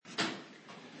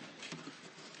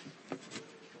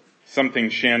something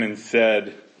Shannon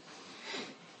said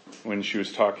when she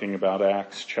was talking about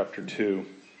Acts chapter 2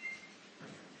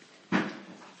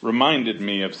 reminded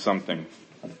me of something.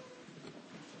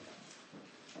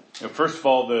 First of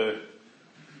all,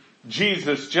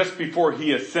 Jesus, just before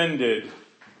he ascended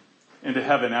into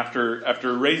heaven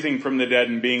after raising from the dead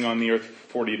and being on the earth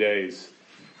for 40 days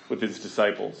with his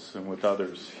disciples and with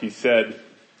others, he said,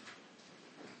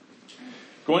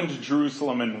 "Go into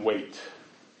Jerusalem and wait."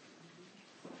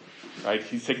 Right?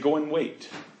 He said, "Go and wait.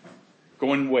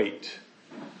 Go and wait."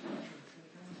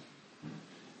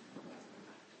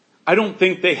 I don't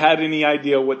think they had any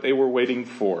idea what they were waiting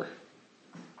for.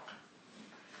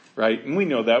 Right? And we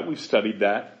know that. We've studied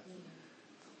that.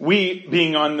 We,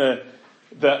 being on the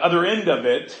other end of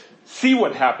it, see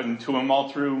what happened to them all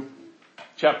through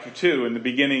chapter 2 in the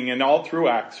beginning and all through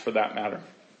Acts for that matter.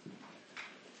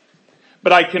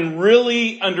 But I can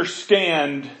really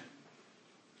understand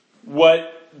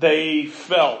what they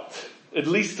felt, at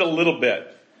least a little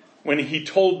bit, when he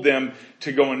told them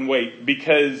to go and wait.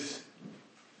 Because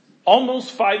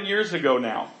almost 5 years ago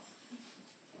now,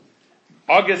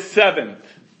 August 7th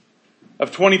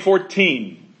of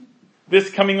 2014, this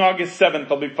coming August 7th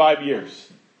will be 5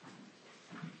 years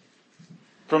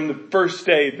from the first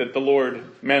day that the Lord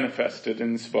manifested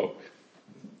and spoke.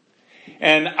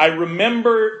 And I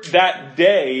remember that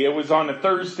day, it was on a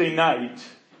Thursday night,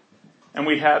 and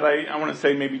we had, I want to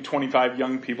say maybe 25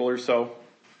 young people or so,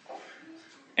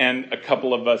 and a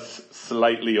couple of us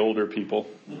slightly older people.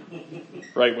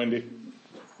 Right, Wendy?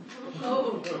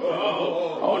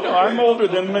 Oh no, I'm older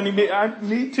than many.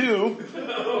 Me too.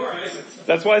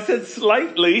 That's why I said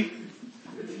slightly.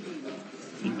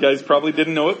 You guys probably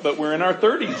didn't know it, but we're in our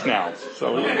 30s now.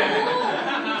 So,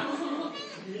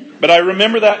 but I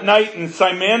remember that night, and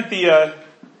Simanthea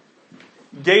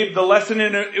gave the lesson,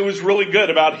 and it was really good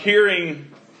about hearing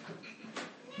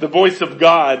the voice of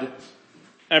God.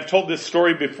 And I've told this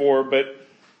story before, but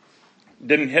it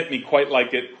didn't hit me quite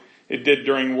like it did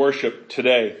during worship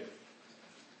today.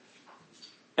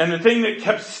 And the thing that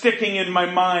kept sticking in my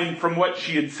mind from what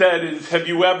she had said is, have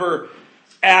you ever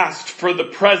asked for the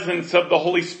presence of the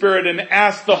Holy Spirit and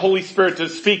asked the Holy Spirit to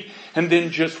speak and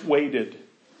then just waited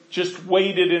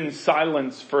in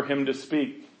silence for him to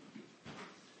speak?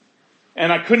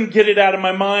 And I couldn't get it out of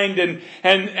my mind.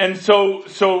 And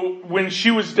so when she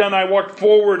was done, I walked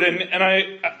forward and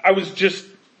I was just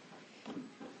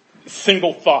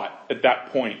single thought at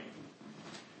that point.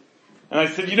 And I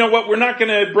said, you know what? We're not going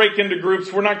to break into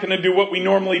groups. We're not going to do what we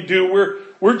normally do.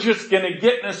 We're just going to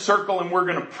get in a circle and we're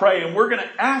going to pray and we're going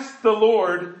to ask the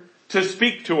Lord to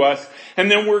speak to us. And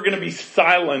then we're going to be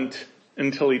silent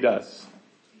until he does.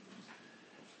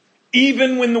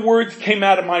 Even when the words came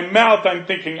out of my mouth, I'm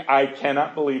thinking, I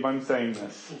cannot believe I'm saying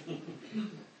this.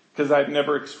 Because I've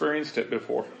never experienced it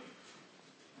before.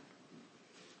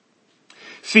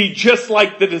 See, just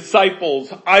like the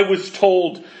disciples, I was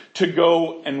told to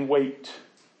go and wait.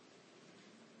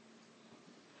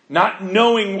 Not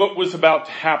knowing what was about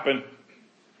to happen.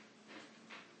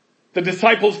 The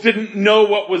disciples didn't know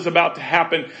what was about to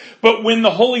happen. But when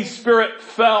the Holy Spirit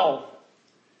fell,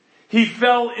 he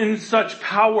fell in such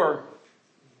power.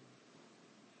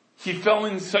 He fell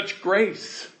in such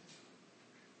grace.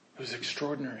 It was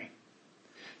extraordinary.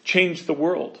 Changed the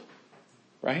world,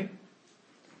 right?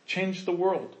 Changed the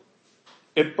world.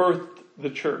 It birthed the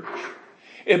church.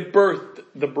 It birthed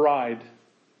the bride.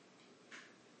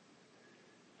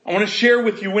 I want to share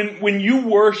with you, when you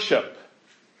worship,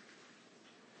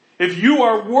 if you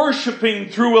are worshiping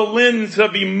through a lens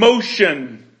of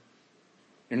emotion,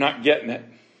 you're not getting it.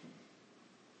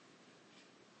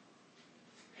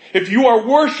 If you are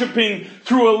worshiping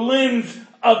through a lens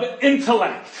of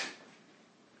intellect,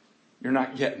 you're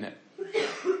not getting it.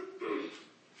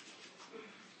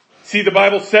 See, the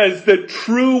Bible says that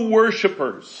true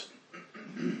worshipers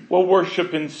will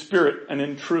worship in spirit and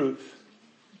in truth.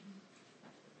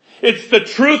 It's the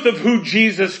truth of who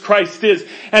Jesus Christ is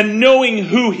and knowing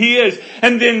who he is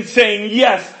and then saying,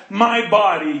 yes, my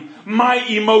body, my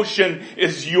emotion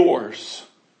is yours.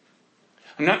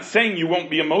 I'm not saying you won't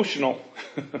be emotional.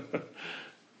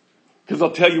 Because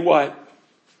I'll tell you what,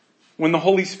 when the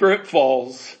Holy Spirit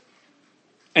falls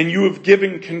and you have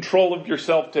given control of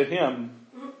yourself to him,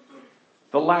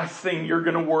 the last thing you're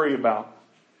going to worry about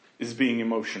is being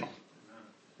emotional.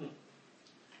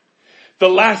 The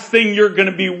last thing you're going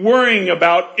to be worrying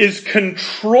about is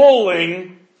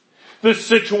controlling the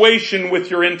situation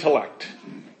with your intellect.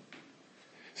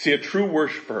 See, a true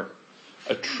worshiper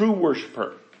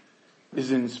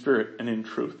is in spirit and in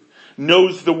truth.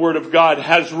 Knows the Word of God,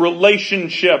 has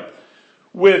relationship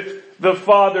with the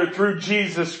Father through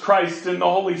Jesus Christ and the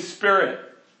Holy Spirit.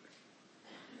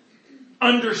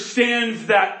 understands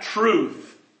that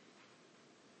truth,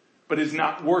 but is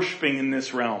not worshiping in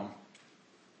this realm.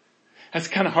 That's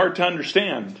kind of hard to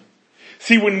understand.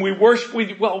 See, when we worship,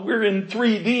 we're in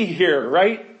 3D here,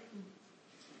 right?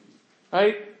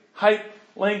 Right? Height,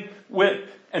 length,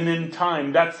 width, and then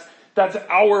time. That's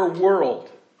our world.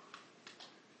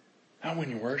 Not when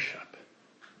you worship.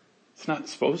 It's not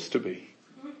supposed to be.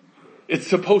 It's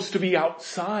supposed to be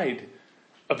outside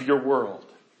of your world.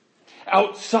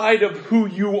 Outside of who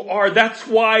you are. That's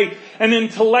why an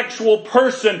intellectual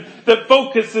person that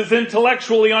focuses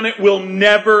intellectually on it will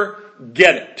never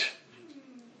get it.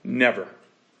 Never.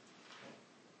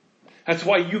 That's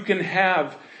why you can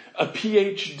have a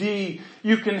PhD.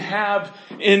 You can have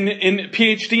in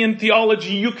PhD in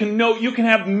theology. You can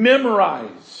have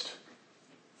memorized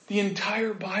the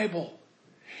entire Bible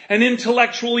and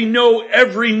intellectually know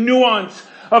every nuance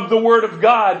of the Word of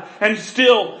God and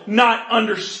still not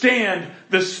understand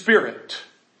the Spirit.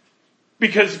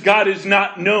 Because God is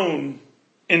not known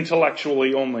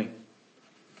intellectually only.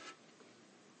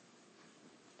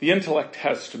 The intellect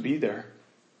has to be there.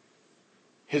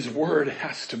 His Word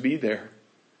has to be there.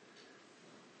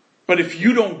 But if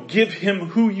you don't give Him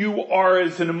who you are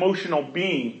as an emotional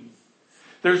being,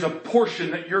 there's a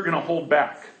portion that you're going to hold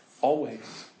back.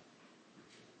 Always.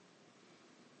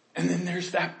 And then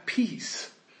there's that peace.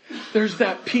 There's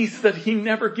that peace that He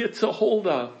never gets a hold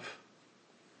of.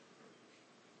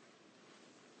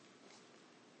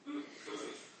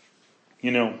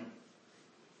 You know,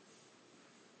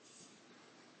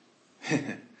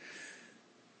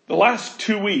 the last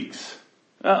 2 weeks,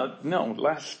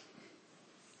 last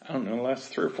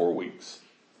 3 or 4 weeks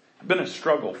have been a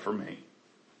struggle for me.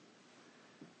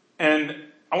 And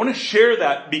I want to share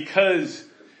that because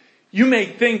you may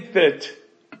think that,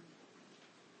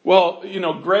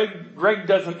 Greg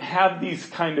doesn't have these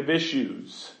kind of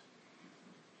issues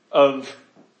of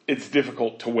it's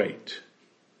difficult to wait.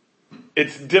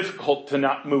 It's difficult to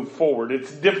not move forward.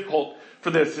 It's difficult for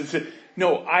this.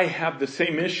 No, I have the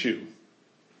same issue.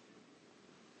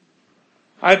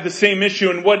 I have the same issue.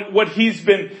 And what he's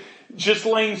been just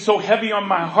laying so heavy on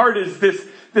my heart is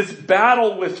this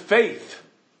battle with faith.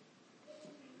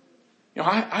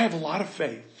 I have a lot of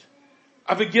faith.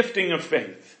 I have a gifting of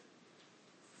faith.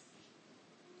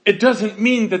 It doesn't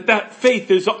mean that faith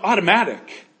is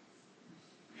automatic.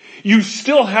 You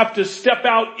still have to step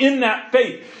out in that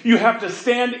faith. You have to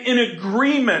stand in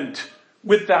agreement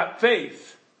with that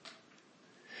faith.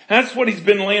 And that's what he's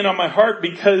been laying on my heart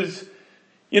because,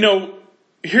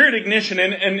 here at Ignition,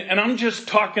 and I'm just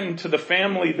talking to the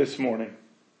family this morning.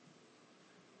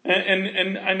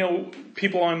 And I know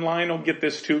people online will get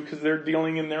this too because they're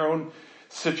dealing in their own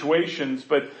situations,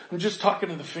 but I'm just talking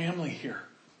to the family here.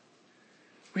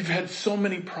 We've had so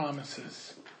many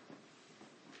promises.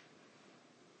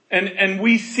 And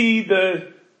we see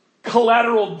the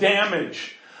collateral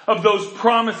damage of those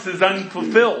promises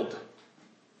unfulfilled.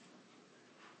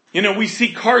 We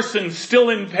see Carson still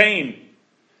in pain.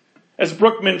 As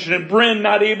Brooke mentioned, and Bryn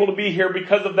not able to be here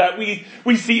because of that.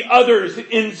 We see others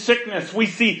in sickness. We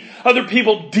see other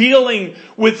people dealing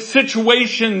with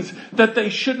situations that they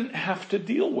shouldn't have to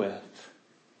deal with.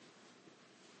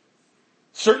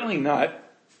 Certainly not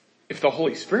if the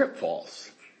Holy Spirit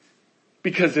falls.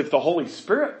 Because if the Holy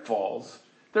Spirit falls,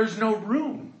 there's no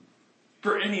room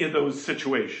for any of those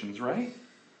situations, right?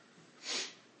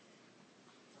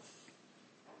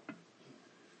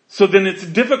 So then it's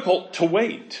difficult to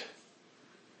wait.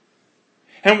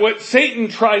 And what Satan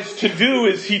tries to do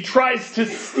is he tries to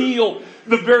steal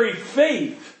the very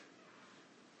faith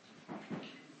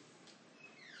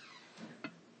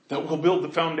that will build the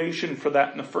foundation for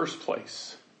that in the first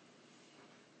place.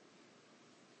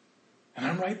 And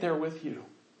I'm right there with you.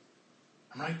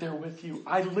 I'm right there with you.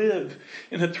 I live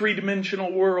in a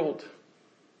 3-dimensional world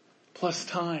plus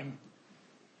time.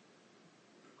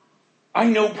 I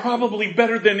know probably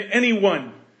better than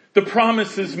anyone the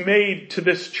promises made to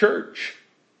this church.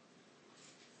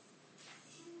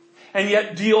 And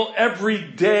yet deal every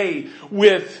day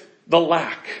with the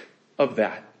lack of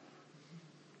that.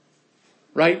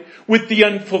 Right? With the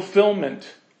unfulfillment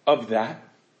of that.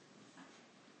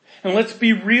 And let's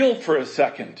be real for a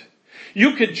second.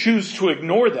 You could choose to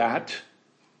ignore that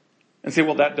and say,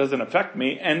 well, that doesn't affect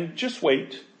me. And just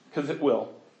wait, because it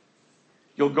will.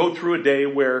 You'll go through a day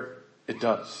where it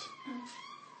does.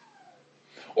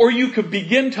 Or you could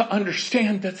begin to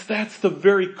understand that that's the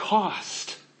very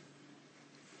cost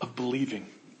of believing.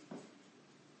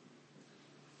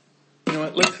 You know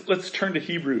what? Let's turn to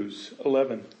Hebrews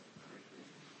 11.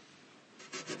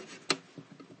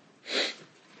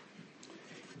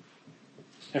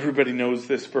 Everybody knows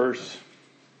this verse.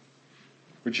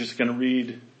 We're just going to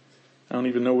read. I don't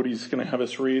even know what he's going to have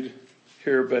us read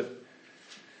here, but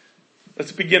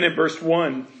let's begin at verse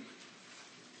 1.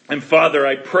 And Father,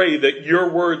 I pray that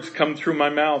your words come through my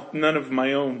mouth, none of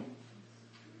my own.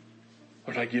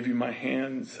 Lord, I give you my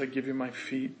hands, I give you my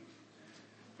feet,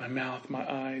 my mouth, my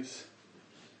eyes.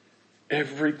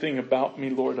 Everything about me,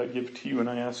 Lord, I give to you, and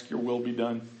I ask your will be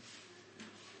done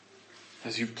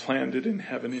as you've planned it in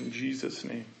heaven, in Jesus'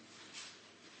 name.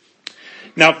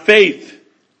 Now, faith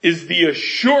is the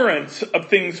assurance of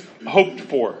things hoped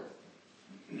for.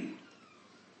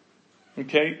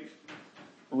 Okay?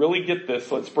 Really get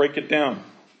this. Let's break it down.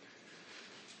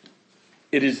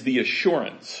 It is the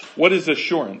assurance. What is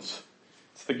assurance?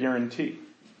 It's the guarantee.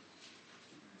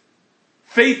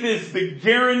 Faith is the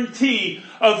guarantee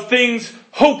of things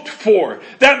hoped for.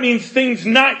 That means things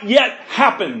not yet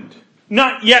happened,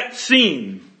 not yet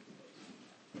seen.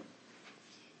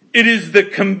 It is the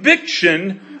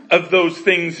conviction of those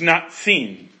things not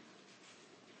seen.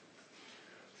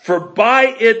 For by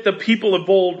it the people of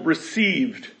old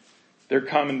received their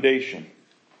commendation.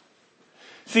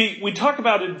 See, we talk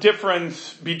about a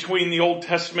difference between the Old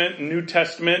Testament and New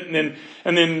Testament,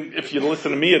 and then if you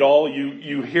listen to me at all,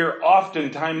 you hear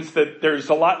oftentimes that there's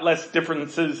a lot less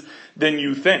differences than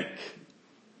you think.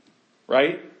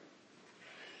 Right?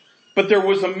 But there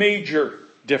was a major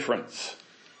difference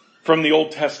from the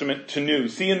Old Testament to New.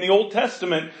 See, in the Old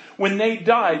Testament, when they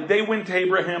died, they went to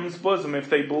Abraham's bosom if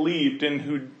they believed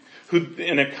in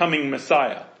in a coming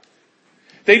Messiah.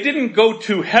 They didn't go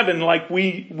to heaven like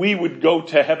we would go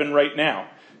to heaven right now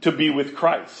to be with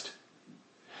Christ.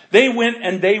 They went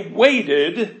and they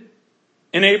waited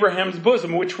in Abraham's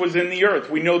bosom, which was in the earth.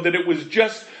 We know that it was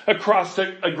just across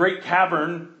a great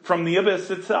cavern from the abyss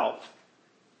itself.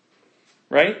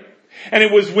 Right? And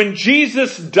it was when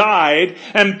Jesus died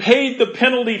and paid the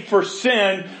penalty for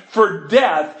sin, for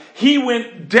death, he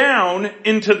went down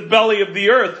into the belly of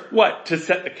the earth. What? To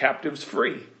set the captives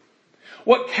free.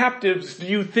 What captives do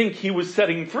you think he was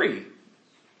setting free?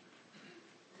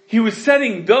 He was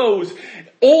setting those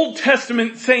Old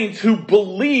Testament saints who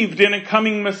believed in a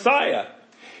coming Messiah.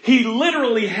 He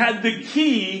literally had the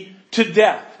key to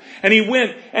death. And he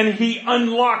went and he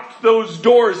unlocked those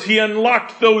doors. He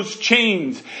unlocked those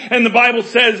chains. And the Bible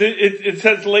says, it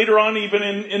says later on even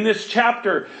in this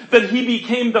chapter, that he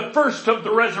became the first of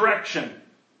the resurrection.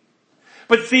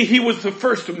 But see, he was the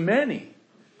first of many.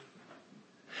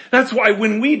 That's why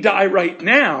when we die right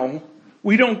now,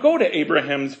 we don't go to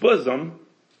Abraham's bosom.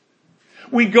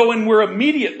 We go and we're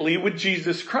immediately with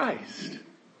Jesus Christ.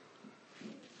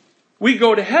 We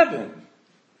go to heaven.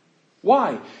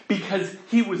 Why? Because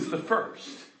he was the first.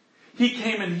 He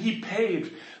came and he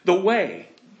paved the way.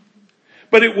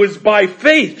 But it was by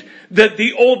faith that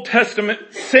the Old Testament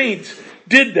saints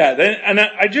did that. And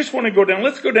I just want to go down.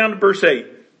 Let's go down to verse 8.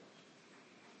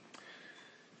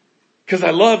 Because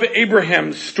I love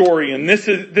Abraham's story, and this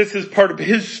is part of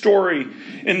his story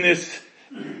in this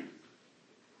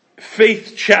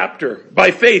faith chapter.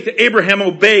 By faith, Abraham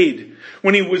obeyed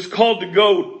when he was called to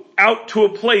go out to a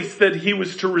place that he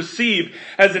was to receive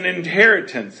as an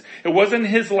inheritance. It wasn't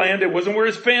his land. It wasn't where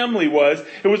his family was.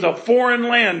 It was a foreign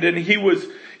land, and he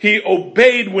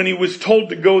obeyed when he was told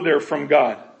to go there from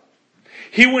God.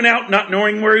 He went out not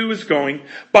knowing where he was going.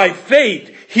 By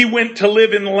faith, he went to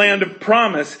live in the land of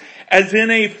promise, as in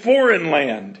a foreign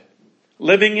land,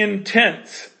 living in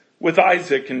tents with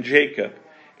Isaac and Jacob,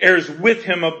 heirs with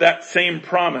him of that same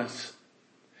promise.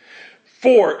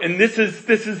 For, and this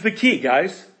is the key,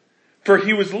 guys, for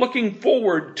he was looking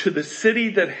forward to the city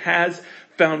that has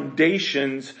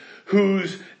foundations,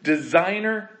 whose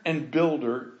designer and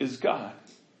builder is God.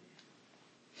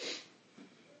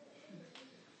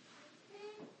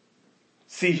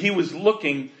 See, he was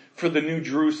looking for the New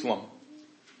Jerusalem.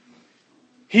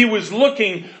 He was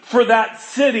looking for that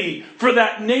city, for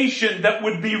that nation that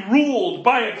would be ruled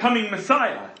by a coming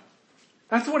Messiah.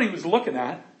 That's what he was looking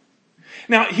at.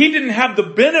 Now, he didn't have the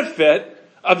benefit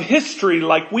of history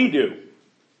like we do.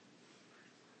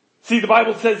 See, the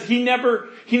Bible says he never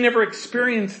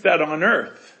experienced that on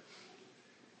earth.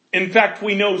 In fact,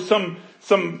 we know some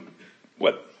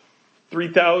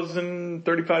 3,000,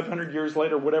 3,500 years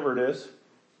later, whatever it is.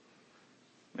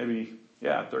 Maybe,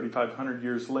 3,500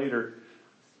 years later,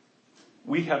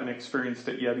 we haven't experienced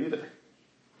it yet either.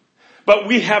 But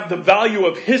we have the value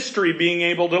of history being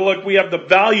able to look. We have the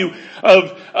value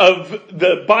of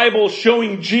the Bible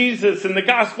showing Jesus and the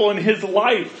gospel in his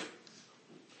life.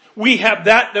 We have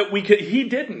that we could. He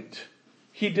didn't.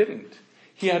 He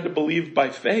had to believe by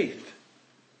faith.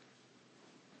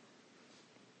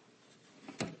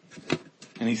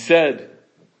 And he said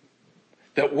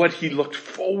that what he looked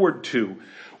forward to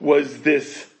was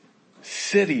this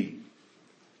city,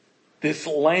 this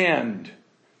land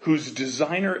whose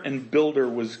designer and builder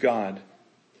was God.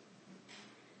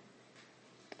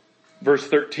 Verse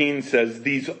 13 says,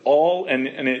 these all,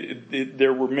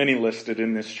 there were many listed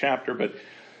in this chapter, but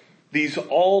these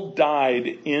all died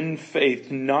in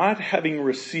faith, not having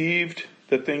received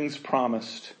the things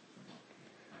promised,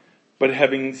 but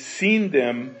having seen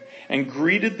them and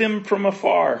greeted them from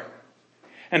afar,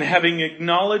 and having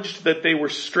acknowledged that they were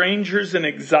strangers and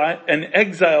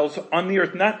exiles on the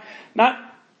earth.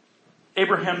 Not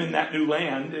Abraham in that new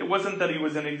land. It wasn't that he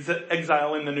was an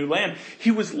exile in the new land.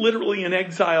 He was literally an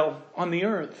exile on the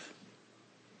earth.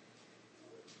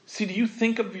 See, do you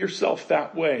think of yourself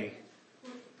that way?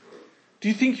 Do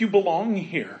you think you belong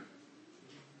here?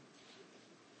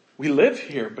 We live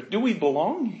here, but do we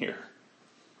belong here?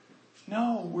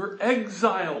 No, we're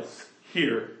exiles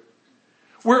here.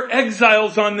 We're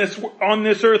exiles on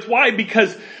this earth. Why?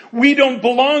 Because we don't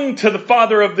belong to the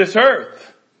Father of this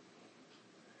earth.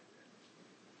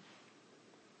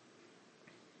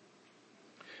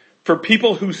 For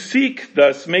people who seek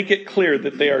thus make it clear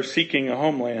that they are seeking a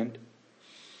homeland.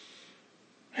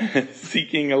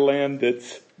 Seeking a land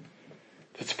that's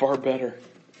far better.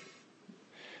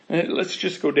 And let's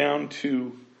just go down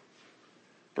to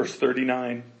verse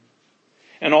 39.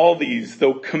 And all these,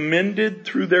 though commended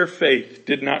through their faith,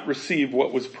 did not receive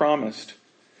what was promised,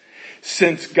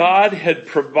 since God had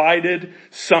provided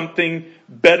something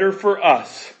better for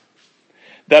us,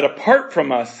 that apart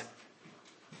from us,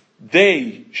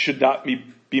 they should not be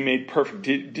made perfect.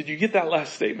 Did you get that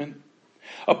last statement?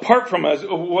 Apart from us,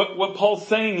 what Paul's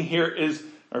saying here is,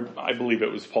 or I believe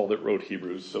it was Paul that wrote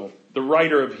Hebrews, so the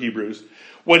writer of Hebrews.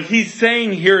 What he's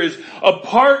saying here is,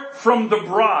 apart from the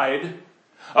bride,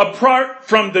 apart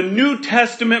from the New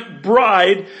Testament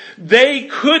bride, they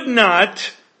could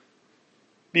not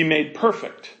be made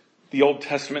perfect, the Old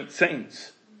Testament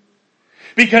saints.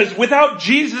 Because without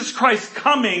Jesus Christ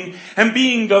coming and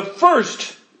being the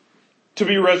first to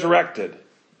be resurrected,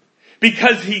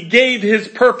 because he gave his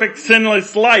perfect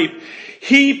sinless life,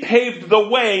 he paved the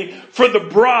way for the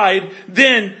bride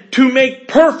then to make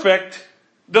perfect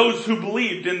those who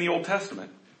believed in the Old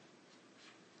Testament.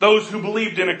 Those who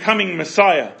believed in a coming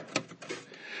Messiah.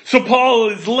 So Paul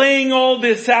is laying all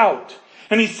this out.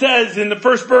 And he says in the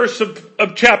first verse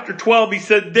of chapter 12, he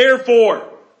said, therefore,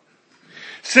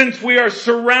 since we are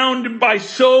surrounded by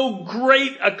so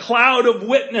great a cloud of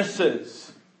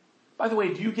witnesses. By the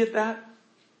way, do you get that?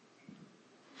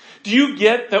 Do you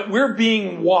get that we're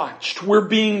being watched? We're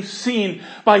being seen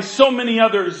by so many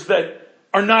others that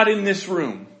are not in this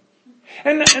room.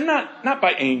 And not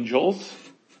by angels.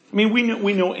 I mean,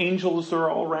 we know angels are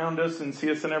all around us and see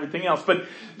us and everything else. But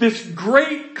this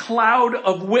great cloud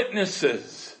of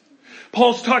witnesses.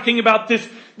 Paul's talking about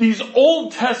these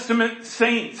Old Testament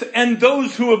saints and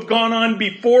those who have gone on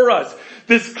before us.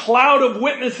 This cloud of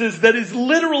witnesses that is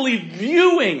literally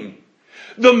viewing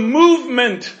the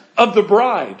movement of the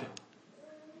bride.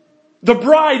 The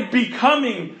bride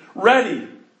becoming ready.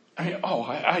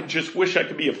 I just wish I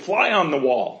could be a fly on the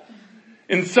wall.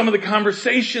 In some of the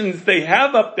conversations they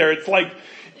have up there, it's like,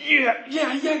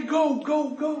 yeah,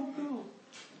 go.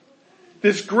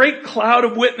 This great cloud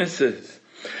of witnesses.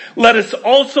 Let us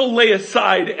also lay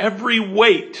aside every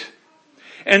weight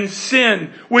and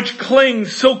sin which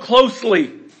clings so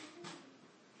closely.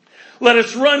 Let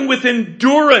us run with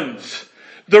endurance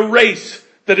the race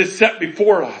that is set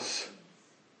before us,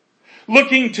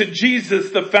 looking to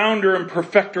Jesus, the founder and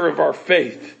perfecter of our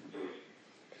faith,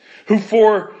 who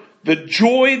for the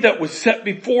joy that was set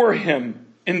before him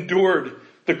endured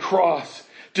the cross,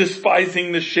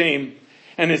 despising the shame,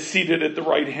 and is seated at the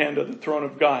right hand of the throne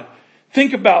of God.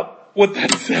 Think about what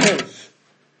that says.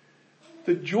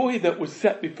 The joy that was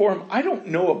set before him. I don't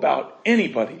know about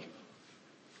anybody,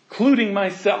 including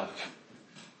myself.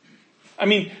 I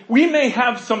mean, we may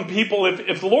have some people,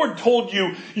 if the Lord told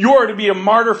you, you are to be a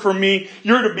martyr for me,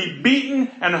 you're to be beaten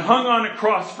and hung on a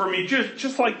cross for me,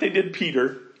 just like they did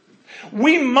Peter,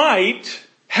 we might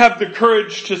have the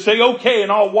courage to say, okay,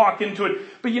 and I'll walk into it.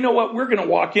 But you know what? We're going to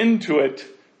walk into it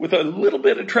with a little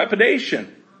bit of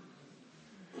trepidation.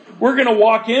 We're going to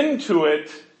walk into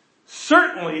it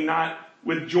certainly not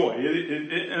with joy.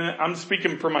 I'm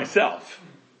speaking for myself.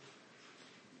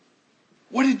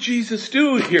 What did Jesus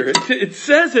do here? It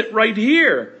says it right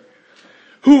here.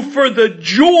 Who for the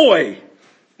joy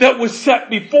that was set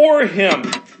before him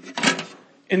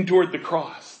endured the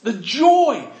cross. The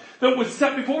joy that was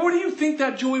set before. What do you think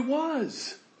that joy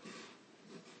was?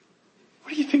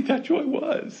 What do you think that joy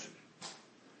was?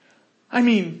 I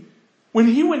mean, when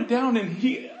he went down and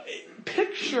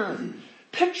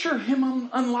picture him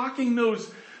unlocking those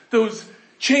those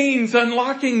chains,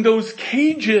 unlocking those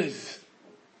cages.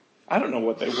 I don't know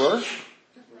what they were.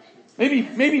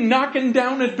 Maybe knocking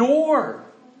down a door.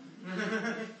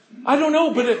 I don't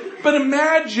know, but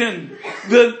imagine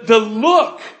the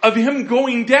look of him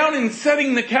going down and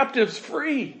setting the captives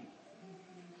free.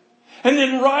 And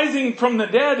then rising from the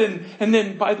dead, and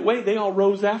then, by the way, they all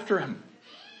rose after him.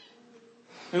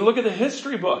 And look at the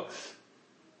history books.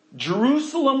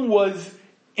 Jerusalem was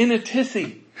in a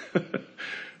tizzy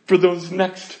for those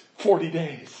next 40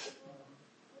 days.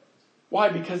 Why?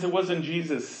 Because it wasn't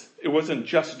Jesus. It wasn't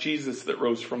just Jesus that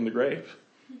rose from the grave.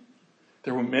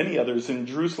 There were many others, and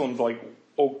Jerusalem's like,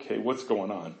 okay, what's going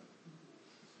on?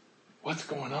 What's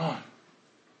going on?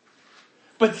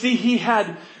 But see, he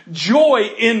had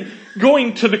joy in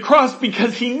going to the cross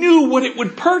because he knew what it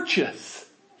would purchase.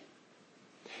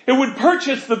 It would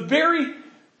purchase the very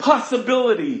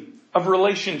possibility of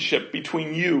relationship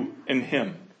between you and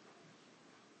him.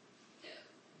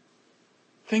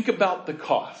 Think about the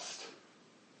cost.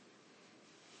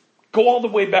 Go all the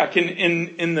way back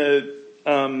in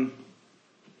the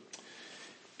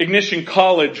Ignition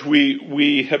College.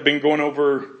 We have been going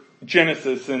over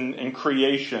Genesis and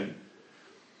creation.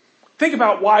 Think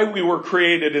about why we were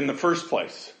created in the first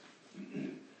place.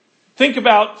 Think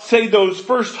about, say, those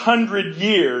first 100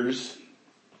 years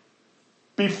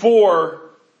before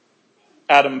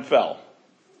Adam fell.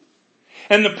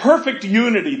 And the perfect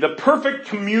unity, the perfect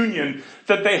communion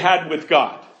that they had with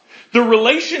God. The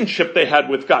relationship they had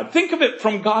with God. Think of it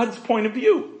from God's point of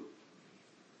view.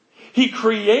 He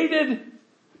created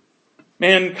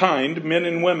mankind, men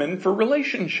and women, for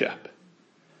relationship.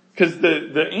 Because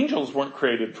the angels weren't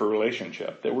created for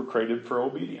relationship. They were created for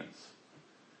obedience.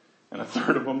 And a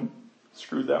third of them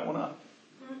screwed that one up.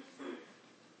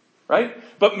 Right?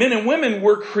 But men and women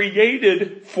were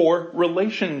created for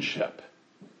relationship.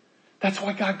 That's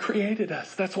why God created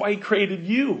us. That's why he created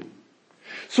you.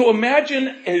 So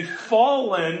imagine a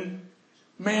fallen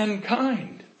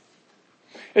mankind.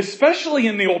 Especially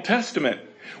in the Old Testament.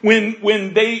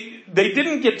 When they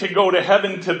didn't get to go to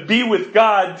heaven to be with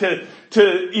God,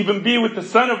 to even be with the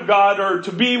Son of God, or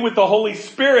to be with the Holy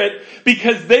Spirit,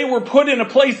 because they were put in a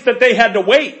place that they had to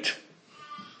wait.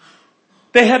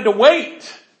 They had to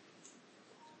wait.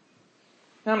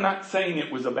 Now, I'm not saying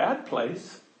it was a bad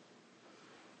place.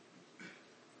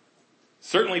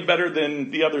 Certainly better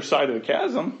than the other side of the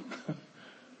chasm.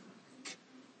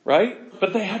 Right?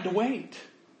 But they had to wait.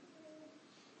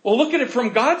 Well, look at it from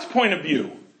God's point of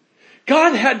view.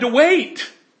 God had to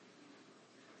wait.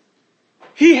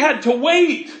 He had to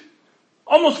wait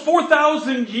almost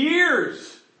 4,000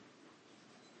 years.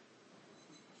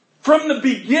 From the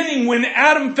beginning, when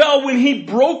Adam fell, when he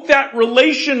broke that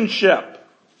relationship,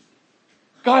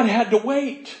 God had to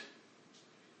wait.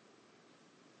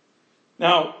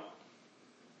 Now,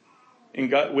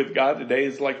 with God, a day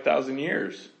is like 1,000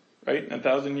 years, right? And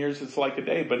 1,000 years is like a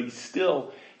day, but he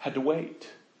still had to wait.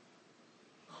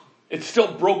 It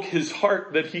still broke his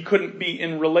heart that he couldn't be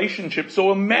in relationship.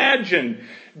 So imagine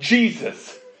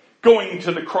Jesus going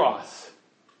to the cross,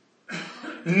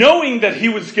 knowing that he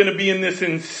was going to be in this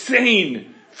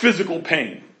insane physical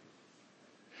pain,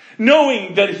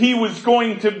 knowing that he was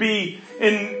going to be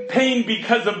in pain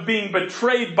because of being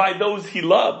betrayed by those he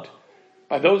loved,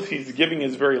 by those he's giving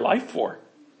his very life for.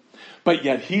 But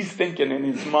yet he's thinking in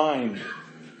his mind,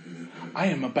 I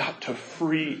am about to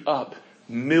free up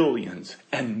millions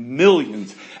and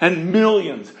millions and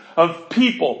millions of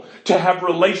people to have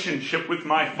relationship with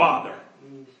my Father.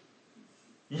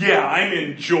 Yeah, I'm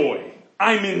in joy.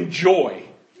 I'm in joy.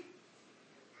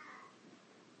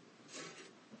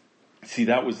 See,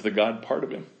 that was the God part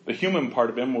of him. The human part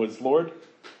of him was, Lord,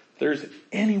 if there's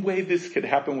any way this could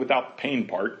happen without the pain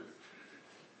part,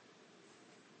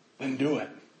 then do it.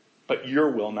 But your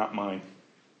will, not mine.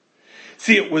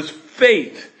 See, it was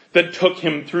faith that took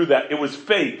him through that. It was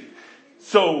faith.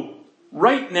 So,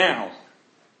 right now,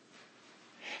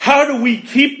 how do we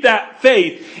keep that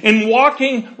faith in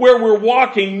walking where we're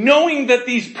walking, knowing that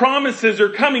these promises are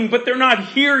coming, but they're not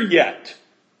here yet?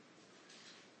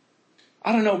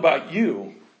 I don't know about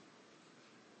you,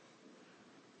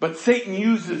 but Satan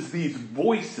uses these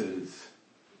voices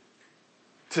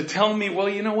to tell me, well,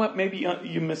 you know what? Maybe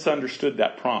you misunderstood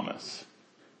that promise.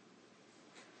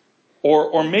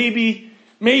 Or maybe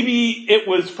it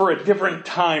was for a different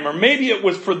time, or maybe it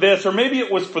was for this, or maybe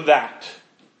it was for that.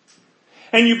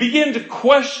 And you begin to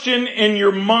question in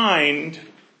your mind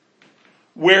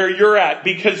where you're at,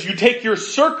 because you take your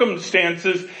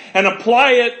circumstances and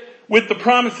apply it with the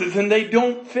promises, and they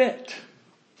don't fit.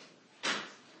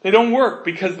 They don't work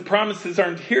because the promises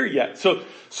aren't here yet. So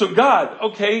God,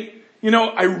 okay,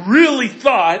 I really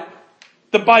thought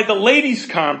that by the ladies'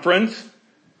 conference,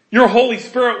 your Holy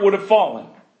Spirit would have fallen.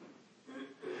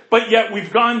 But yet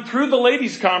we've gone through the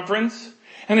ladies' conference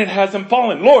and it hasn't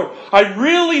fallen. Lord, I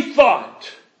really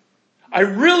thought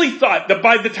that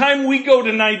by the time we go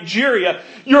to Nigeria,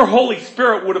 your Holy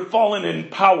Spirit would have fallen in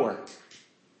power.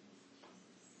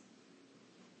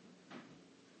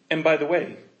 And by the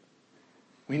way,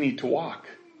 we need to walk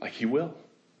like He will.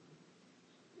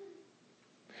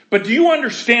 But do you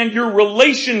understand your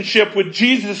relationship with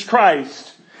Jesus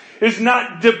Christ is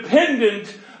not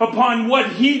dependent upon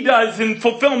what He does in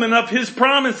fulfillment of His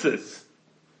promises?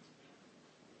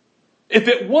 If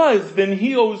it was, then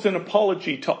He owes an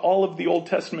apology to all of the Old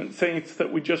Testament saints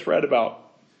that we just read about.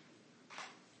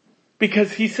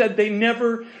 Because He said they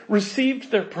never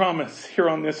received their promise here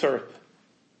on this earth.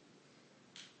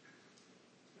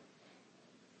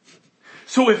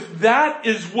 So if that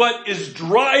is what is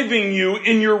driving you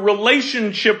in your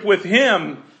relationship with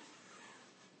Him,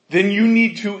 then you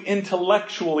need to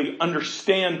intellectually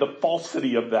understand the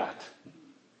falsity of that.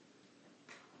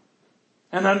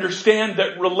 And understand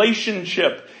that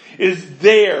relationship is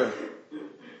there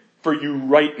for you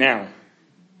right now.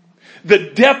 The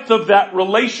depth of that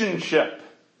relationship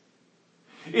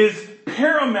is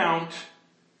paramount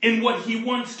in what He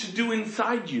wants to do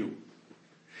inside you.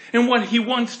 And what He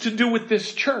wants to do with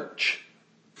this church.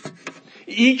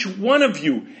 Each one of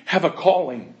you have a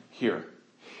calling here.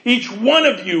 Each one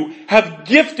of you have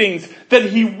giftings that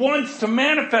He wants to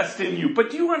manifest in you.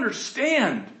 But do you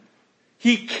understand?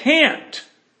 He can't.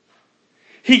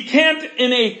 He can't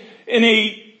in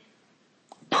a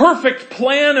perfect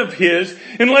plan of His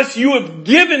unless you have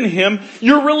given Him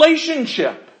your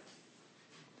relationship.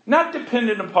 Not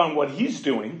dependent upon what He's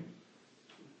doing.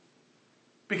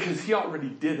 Because He already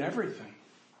did everything.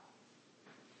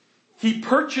 He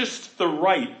purchased the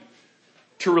right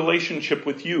to relationship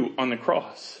with you on the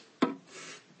cross.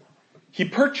 He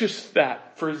purchased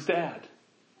that for His dad.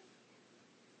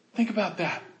 Think about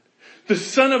that. The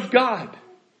Son of God.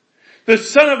 The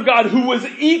Son of God who was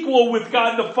equal with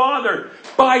God the Father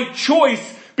by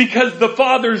choice because the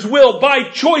Father's will by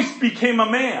choice became a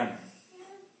man.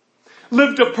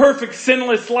 Lived a perfect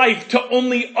sinless life to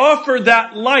only offer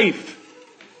that life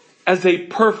as a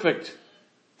perfect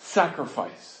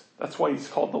sacrifice. That's why He's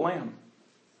called the Lamb.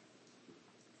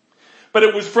 But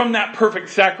it was from that perfect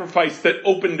sacrifice that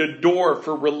opened a door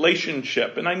for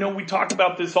relationship. And I know we talk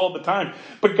about this all the time.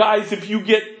 But guys, if you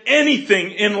get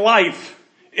anything in life,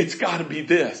 it's got to be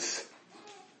this.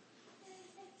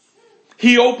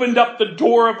 He opened up the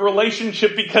door of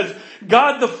relationship because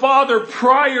God the Father,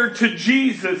 prior to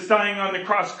Jesus dying on the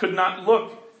cross, could not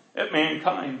look at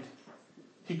mankind.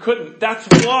 He couldn't. That's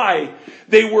why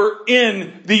they were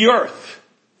in the earth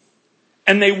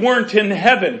and they weren't in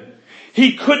heaven.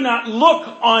 He could not look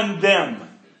on them.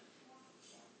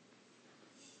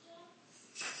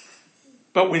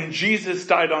 But when Jesus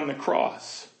died on the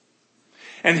cross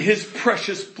and His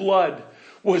precious blood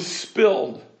was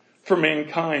spilled for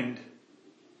mankind,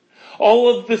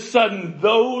 all of a sudden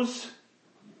those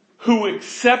who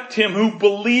accept Him, who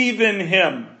believe in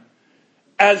Him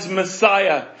as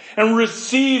Messiah and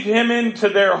receive Him into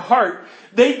their heart,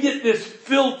 they get this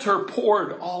filter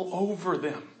poured all over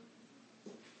them.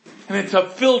 And it's a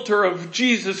filter of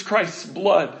Jesus Christ's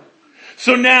blood.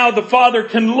 So now the Father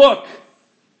can look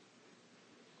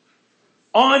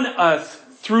on us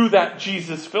through that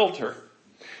Jesus filter.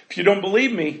 If you don't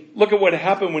believe me, look at what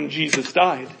happened when Jesus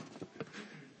died.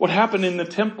 What happened in the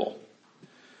temple?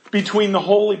 Between the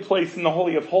holy place and the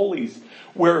Holy of Holies,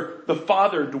 where the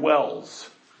Father dwells.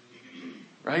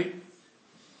 Right?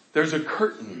 There's a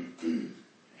curtain.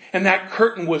 And that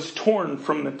curtain was torn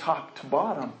from the top to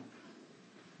bottom.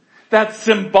 That's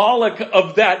symbolic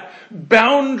of that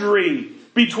boundary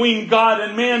between God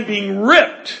and man being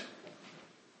ripped.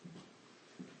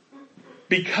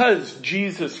 Because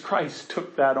Jesus Christ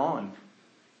took that on.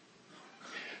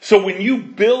 So when you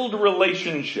build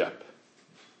relationship,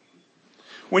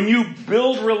 He's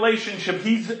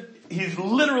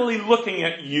literally looking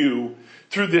at you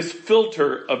through this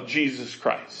filter of Jesus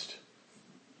Christ.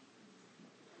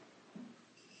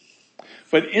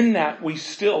 But in that, we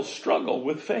still struggle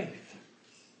with faith.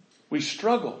 We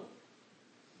struggle.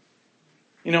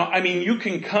 You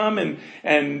can come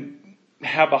and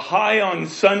have a high on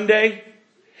Sunday,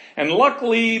 and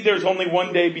luckily there's only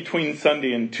one day between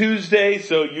Sunday and Tuesday,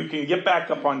 so you can get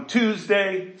back up on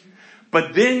Tuesday,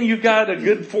 but then you got a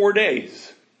good 4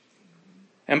 days.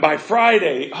 And by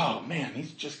Friday, oh man,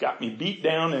 he's just got me beat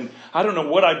down and I don't know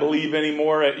what I believe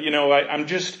anymore.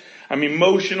 I I'm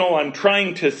emotional. I'm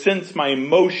trying to sense my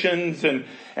emotions and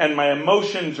my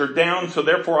emotions are down. So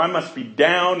therefore I must be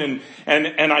down.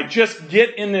 And I just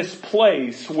get in this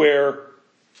place where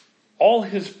all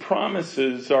his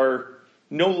promises are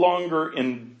no longer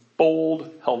in bold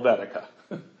Helvetica.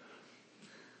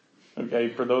 Okay.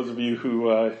 For those of you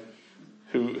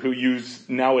who use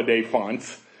nowadays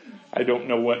fonts, I don't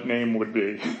know what name would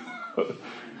be.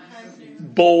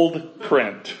 Bold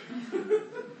print.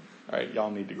 All right,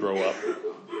 y'all need to grow up.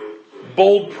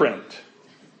 Bold print.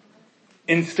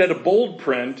 Instead of bold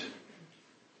print,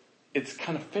 it's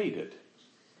kind of faded.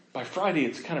 By Friday,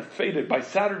 it's kind of faded. By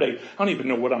Saturday, I don't even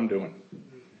know what I'm doing.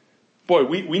 Boy,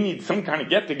 we need some kind of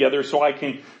get together so I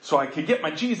can get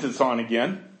my Jesus on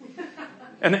again.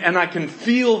 And I can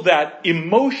feel that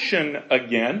emotion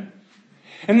again.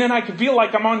 And then I can feel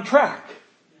like I'm on track.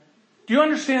 Do you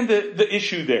understand the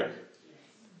issue there?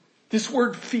 This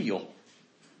word feel.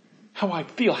 How I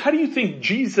feel. How do you think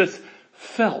Jesus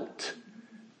felt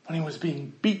when he was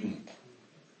being beaten?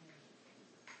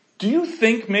 Do you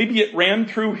think maybe it ran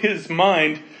through his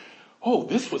mind, oh,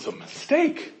 this was a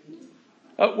mistake?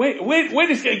 Wait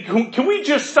a second. Can we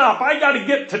just stop? I got to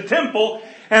get to temple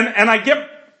and I get,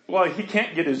 well, he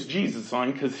can't get his Jesus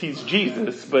on because he's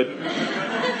Jesus, but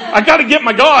I got to get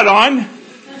my God on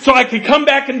so I can come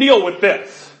back and deal with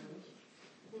this.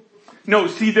 No,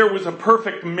 see, there was a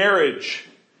perfect marriage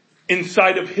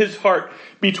inside of his heart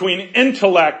between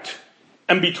intellect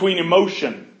and between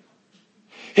emotion.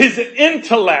 His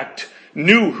intellect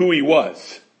knew who he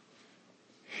was.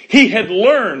 He had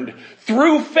learned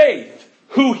through faith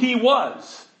who he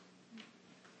was.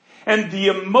 And the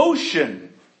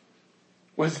emotion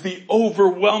was the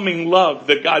overwhelming love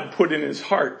that God put in his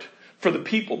heart for the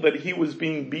people that he was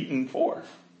being beaten for.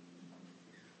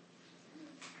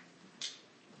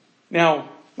 Now,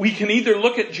 we can either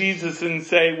look at Jesus and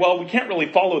say, well, we can't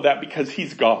really follow that because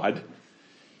he's God.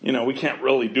 You know, we can't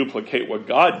really duplicate what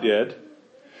God did.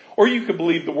 Or you could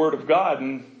believe the word of God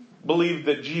and believe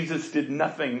that Jesus did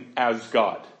nothing as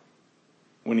God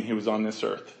when he was on this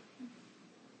earth.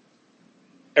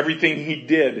 Everything he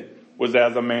did was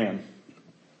as a man.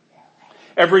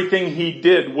 Everything he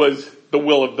did was the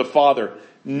will of the Father.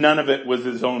 None of it was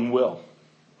his own will.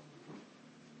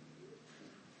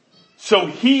 So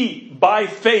he, by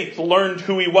faith, learned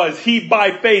who he was. He,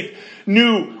 by faith,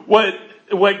 knew what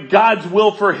God's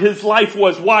will for his life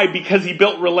was. Why? Because he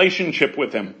built relationship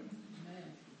with him.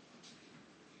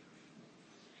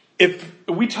 If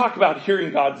we talk about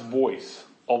hearing God's voice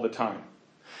all the time,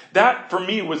 that for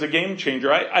me was a game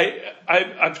changer.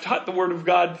 I've taught the Word of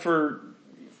God for,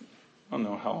 I don't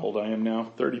know how old I am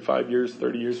now, 35 years,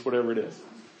 30 years, whatever it is.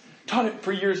 Taught it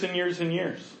for years and years and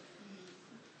years.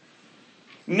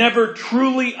 Never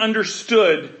truly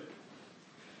understood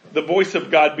the voice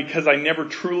of God because I never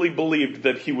truly believed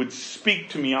that he would speak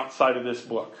to me outside of this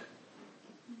book.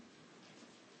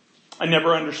 I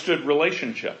never understood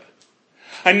relationship.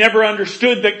 I never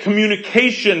understood that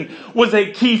communication was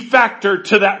a key factor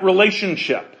to that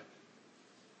relationship.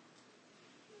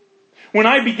 When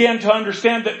I began to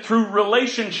understand that through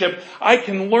relationship, I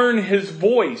can learn his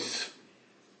voice.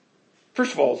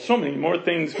 First of all, so many more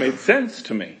things made sense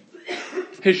to me.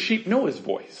 His sheep know his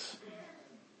voice.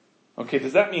 Okay,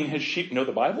 does that mean his sheep know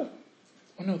the Bible?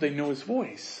 Oh no, they know his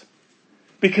voice.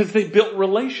 Because they built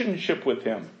relationship with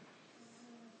him.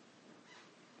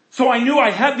 So I knew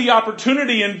I had the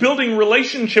opportunity in building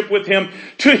relationship with him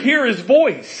to hear his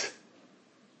voice.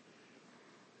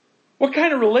 What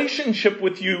kind of relationship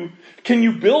with you can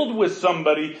you build with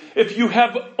somebody if you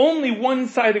have only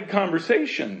one-sided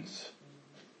conversations?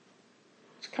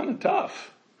 It's kind of tough.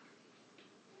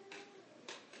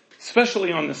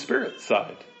 Especially on the spirit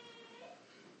side.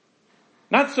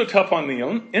 Not so tough on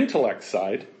the intellect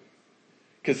side.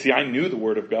 Because see, I knew the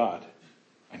Word of God.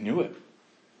 I knew it.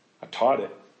 I taught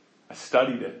it. I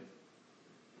studied it.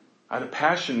 I had a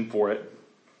passion for it.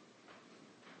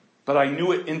 But I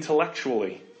knew it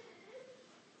intellectually.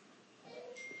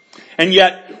 And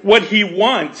yet, what he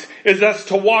wants is us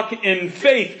to walk in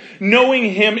faith,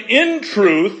 knowing him in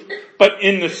truth, but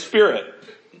in the Spirit.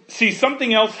 See,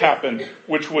 something else happened,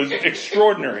 which was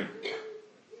extraordinary.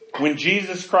 When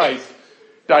Jesus Christ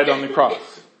died on the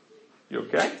cross. You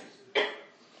okay?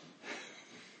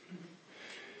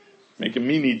 Making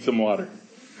me need some water.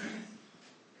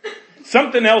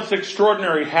 Something else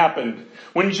extraordinary happened.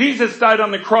 When Jesus died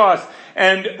on the cross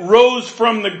and rose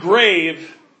from the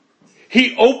grave,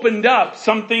 he opened up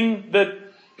something that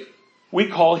we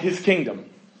call his kingdom.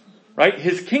 Right?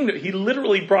 His kingdom. He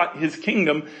literally brought his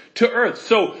kingdom to earth.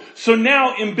 So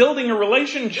now in building a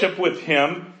relationship with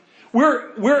him,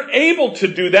 we're able to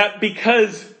do that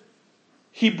because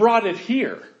He brought it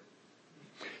here.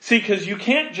 See, because you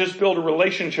can't just build a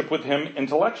relationship with him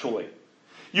intellectually.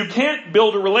 You can't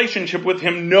build a relationship with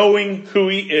him knowing who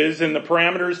he is and the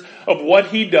parameters of what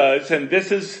he does, and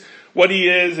this is what he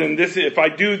is, and this, if I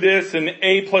do this, and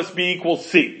A plus B equals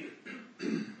C.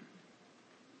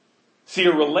 See,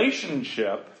 a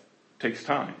relationship takes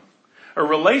time. A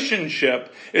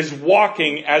relationship is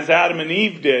walking as Adam and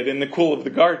Eve did in the cool of the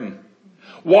garden.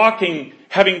 Walking,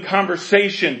 having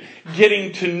conversation,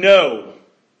 getting to know.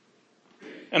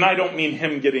 And I don't mean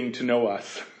him getting to know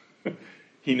us.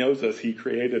 He knows us. He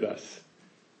created us.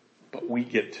 But we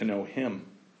get to know him.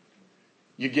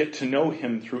 You get to know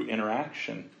him through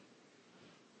interaction.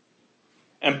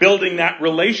 And building that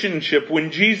relationship,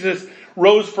 when Jesus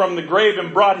rose from the grave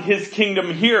and brought his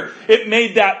kingdom here, it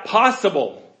made that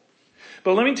possible.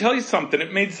 But let me tell you something.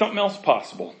 It made something else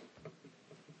possible.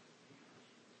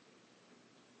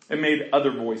 It made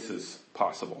other voices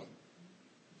possible.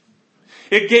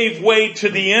 It gave way to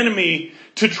the enemy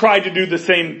to try to do the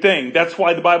same thing. That's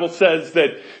why the Bible says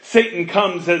that Satan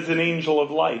comes as an angel of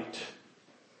light.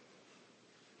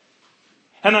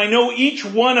 And I know each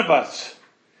one of us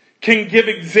can give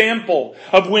example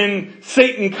of when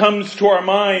Satan comes to our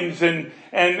minds and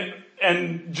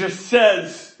just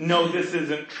says, no, this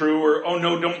isn't true, or, oh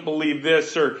no, don't believe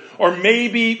this, or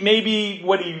maybe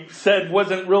what he said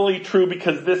wasn't really true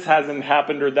because this hasn't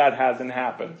happened or that hasn't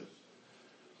happened.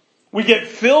 We get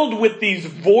filled with these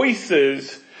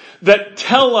voices that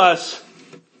tell us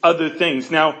other things.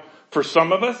 Now, for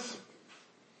some of us,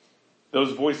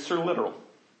 those voices are literal.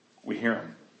 We hear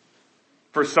them.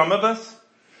 For some of us,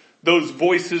 those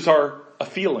voices are a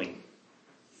feeling.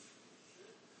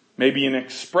 Maybe an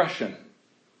expression.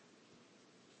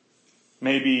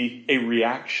 Maybe a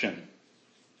reaction.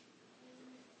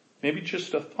 Maybe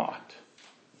just a thought.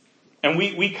 And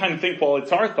we kind of think, well,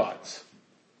 it's our thoughts.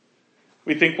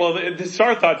 We think, well, this is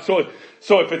our thought, so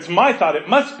if it's my thought, it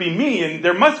must be me, and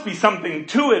there must be something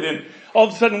to it, and all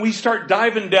of a sudden we start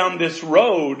diving down this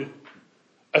road,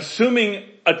 assuming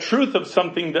a truth of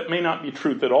something that may not be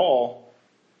truth at all.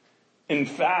 In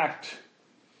fact,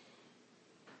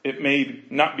 it may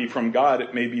not be from God,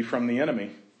 it may be from the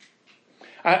enemy.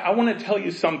 I want to tell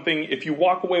you something. If you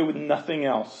walk away with nothing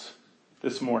else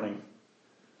this morning,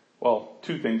 well,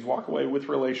 two things. Walk away with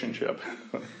relationship,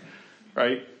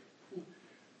 right?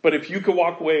 But if you could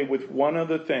walk away with one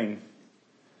other thing,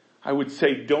 I would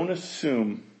say don't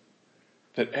assume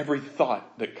that every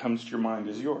thought that comes to your mind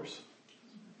is yours.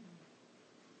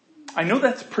 I know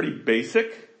that's pretty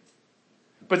basic,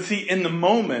 but see, in the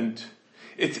moment,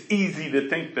 it's easy to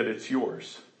think that it's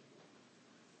yours.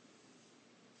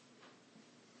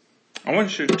 I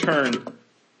want you to turn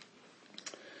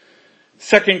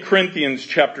 2 Corinthians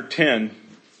chapter 10.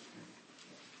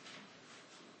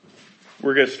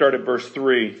 We're going to start at verse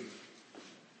 3.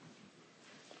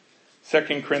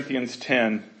 2 Corinthians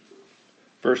 10,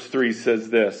 verse 3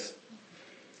 says this.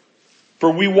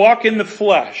 For we walk in the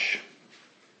flesh.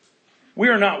 We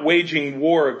are not waging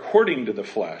war according to the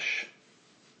flesh.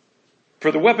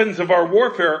 For the weapons of our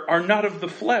warfare are not of the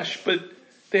flesh, but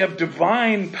they have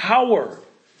divine power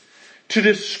to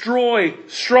destroy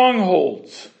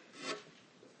strongholds.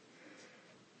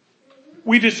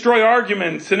 We destroy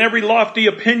arguments and every lofty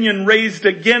opinion raised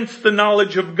against the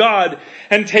knowledge of God,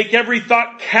 and take every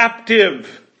thought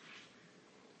captive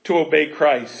to obey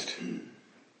Christ,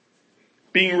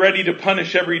 being ready to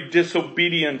punish every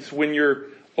disobedience when your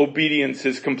obedience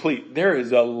is complete. There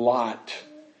is a lot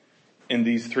in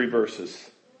these three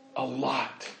verses. A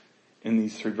lot in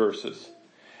these three verses.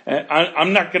 And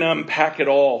I'm not going to unpack it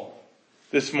all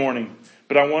this morning,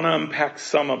 but I want to unpack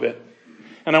some of it.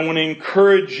 And I want to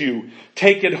encourage you,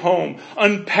 take it home,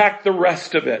 unpack the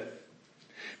rest of it.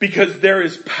 Because there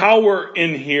is power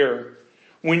in here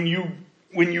when you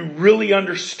really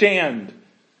understand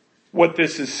what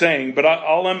this is saying. But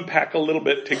I'll unpack a little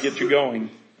bit to get you going.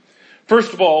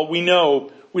 First of all, we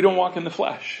know we don't walk in the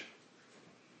flesh.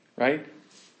 Right?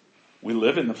 We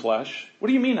live in the flesh. What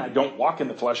do you mean I don't walk in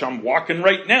the flesh? I'm walking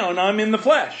right now and I'm in the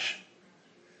flesh.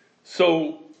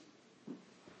 So,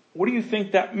 what do you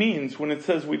think that means when it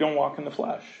says we don't walk in the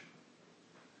flesh?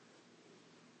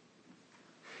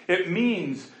 It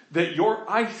means that your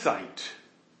eyesight,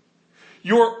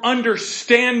 your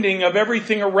understanding of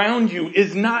everything around you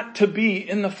is not to be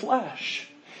in the flesh.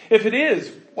 If it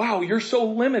is, wow, you're so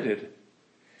limited.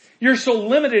 You're so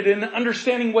limited in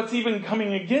understanding what's even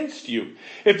coming against you.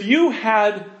 If you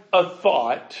had a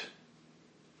thought,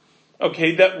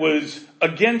 okay, that was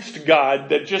against God,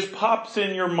 that just pops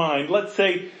in your mind. Let's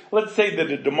say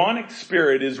that a demonic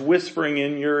spirit is whispering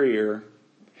in your ear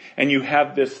and you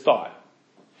have this thought.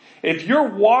 If you're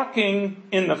walking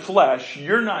in the flesh,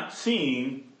 you're not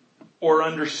seeing or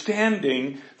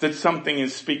understanding that something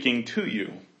is speaking to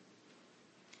you.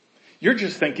 You're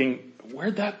just thinking,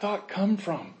 where'd that thought come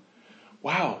from?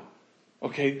 Wow.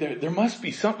 Okay, there must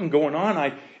be something going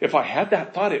on. If I had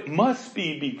that thought, it must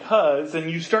be because,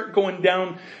 and you start going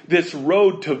down this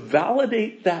road to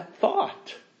validate that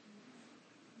thought.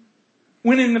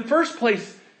 When in the first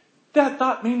place, that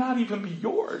thought may not even be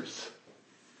yours.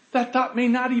 That thought may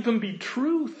not even be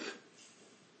truth.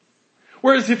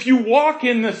 Whereas if you walk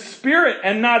in the Spirit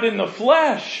and not in the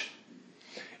flesh,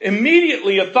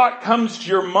 immediately a thought comes to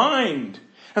your mind.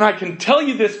 And I can tell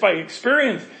you this by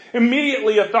experience.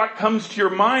 Immediately a thought comes to your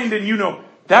mind and you know,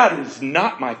 that is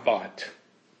not my thought.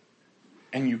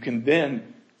 And you can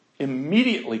then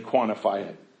immediately quantify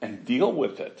it and deal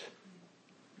with it.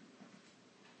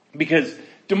 Because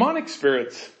demonic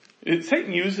spirits,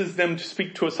 Satan uses them to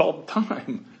speak to us all the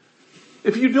time.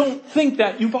 If you don't think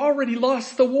that, you've already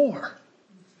lost the war.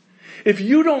 If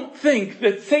you don't think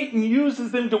that Satan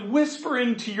uses them to whisper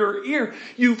into your ear,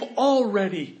 you've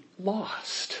already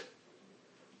lost.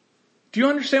 Do you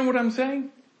understand what I'm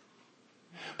saying?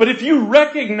 But if you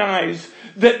recognize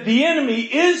that the enemy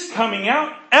is coming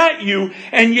out at you,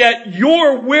 and yet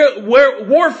your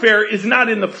warfare is not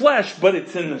in the flesh, but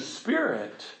it's in the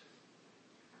Spirit,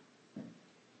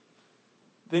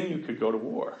 then you could go to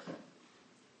war.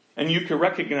 And you could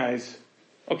recognize,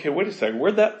 okay, wait a second,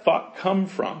 where'd that thought come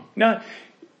from? Now,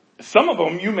 some of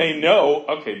them you may know,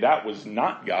 okay, that was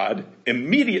not God.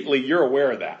 Immediately you're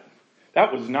aware of that.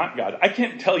 That was not God. I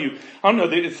can't tell you, I don't know,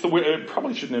 I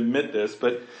probably shouldn't admit this,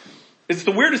 but it's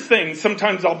the weirdest thing.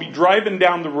 Sometimes I'll be driving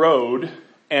down the road,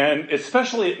 and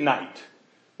especially at night,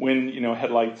 when,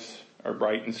 headlights are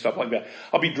bright and stuff like that.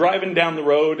 I'll be driving down the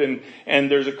road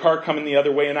and there's a car coming the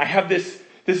other way, and I have this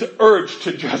urge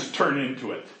to just turn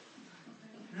into it.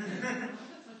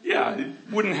 Yeah, it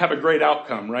wouldn't have a great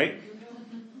outcome, right?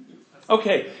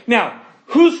 Okay, now,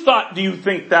 whose thought do you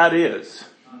think that is?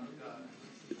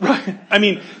 Right. I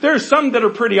mean, there are some that are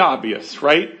pretty obvious,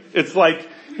 right? It's like,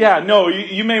 yeah, no,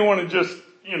 you may want to just,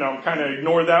 kind of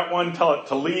ignore that one, tell it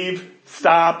to leave,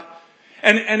 stop.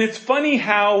 And it's funny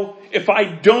how if I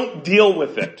don't deal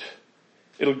with it,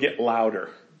 it'll get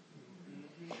louder.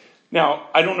 Now,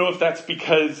 I don't know if that's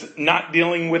because not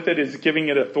dealing with it is giving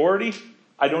it authority.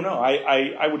 I don't know.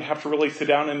 I would have to really sit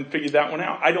down and figure that one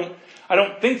out. I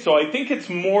don't think so. I think it's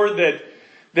more that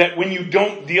when you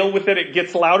don't deal with it, it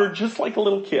gets louder, just like a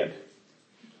little kid.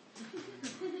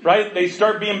 Right? They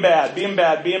start being bad.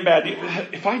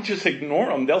 If I just ignore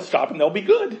them, they'll stop and they'll be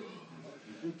good.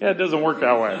 Yeah, it doesn't work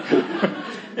that way.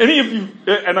 Any of you,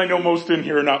 and I know most in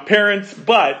here are not parents,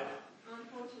 but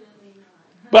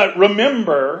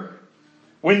remember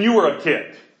when you were a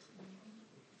kid.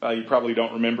 You probably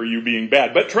don't remember you being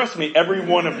bad, but trust me, every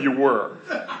one of you were.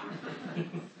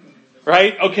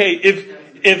 Right? Okay,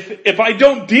 if I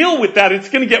don't deal with that, it's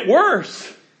going to get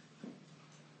worse.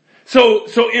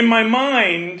 So in my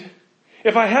mind,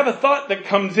 if I have a thought that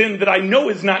comes in that I know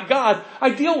is not God,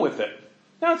 I deal with it.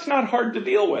 Now it's not hard to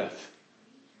deal with.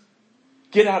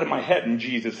 Get out of my head in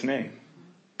Jesus' name.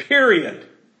 Period.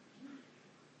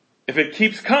 If it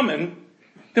keeps coming,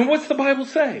 then what's the Bible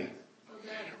say?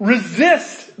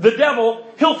 Resist the devil,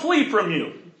 he'll flee from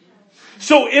you.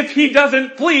 So if he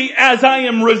doesn't flee as I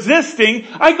am resisting,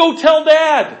 I go tell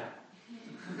Dad.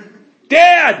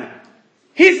 Dad,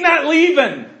 he's not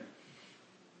leaving.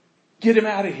 Get him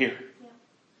out of here.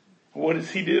 What does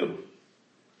he do?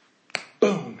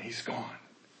 Boom, he's gone.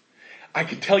 I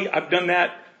can tell you, I've done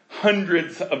that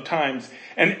hundreds of times,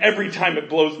 and every time it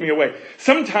blows me away.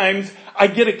 Sometimes I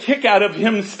get a kick out of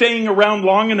him staying around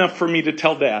long enough for me to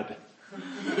tell Dad.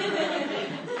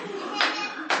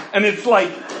 And it's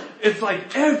like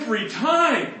every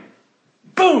time,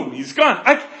 boom, he's gone.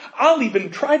 I'll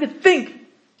even try to think,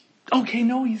 okay,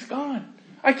 no, he's gone.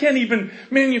 I can't even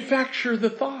manufacture the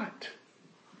thought.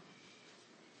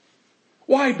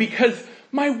 Why? Because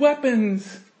my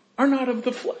weapons are not of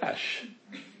the flesh.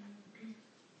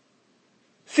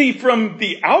 See, from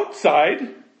the outside,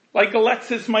 like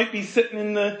Alexis might be sitting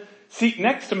in the seat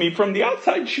next to me, from the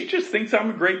outside, she just thinks I'm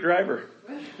a great driver.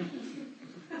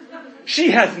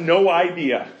 She has no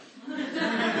idea.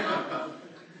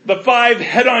 The 5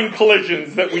 head-on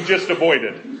collisions that we just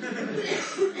avoided.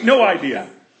 No idea.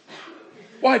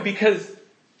 Why? Because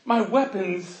my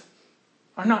weapons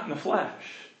are not in the flesh.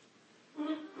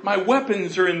 My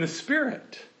weapons are in the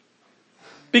Spirit.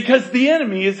 Because the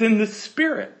enemy is in the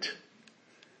Spirit.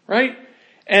 Right?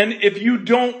 And if you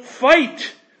don't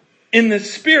fight in the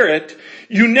Spirit,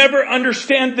 you never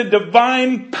understand the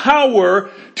divine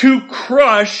power to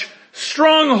crush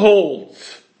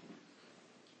strongholds.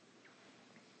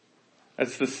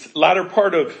 That's the latter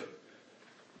part of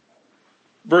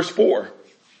verse 4.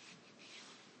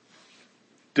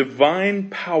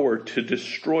 Divine power to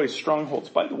destroy strongholds.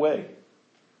 By the way,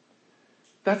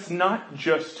 that's not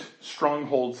just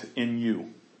strongholds in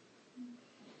you.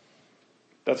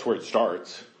 That's where it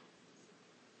starts.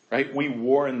 Right? We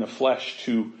war in the flesh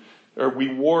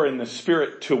we war in the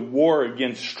spirit to war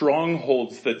against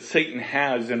strongholds that Satan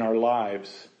has in our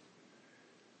lives.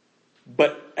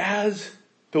 But as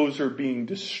those are being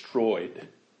destroyed,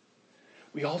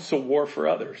 we also war for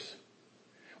others.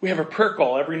 We have a prayer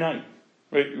call every night,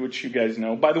 which you guys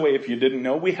know. By the way, if you didn't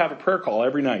know, we have a prayer call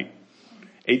every night,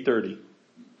 8:30.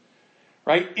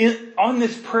 Right? On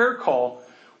this prayer call,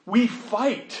 we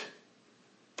fight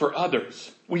for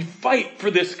others. We fight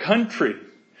for this country.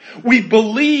 We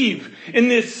believe in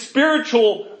this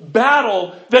spiritual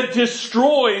battle that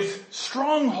destroys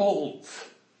strongholds.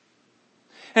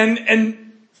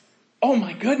 And oh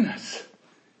my goodness,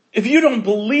 if you don't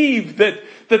believe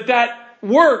that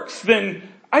works, then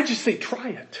I just say try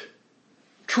it.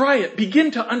 Try it.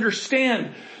 Begin to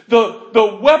understand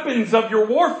the weapons of your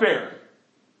warfare.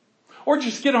 Or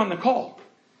just get on the call.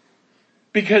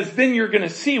 Because then you're going to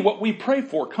see what we pray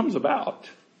for comes about.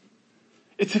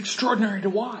 It's extraordinary to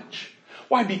watch.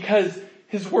 Why? Because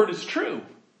His Word is true.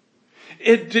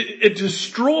 It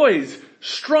destroys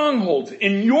strongholds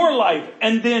in your life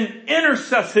and then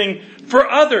intercessing for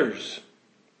others.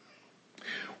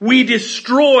 We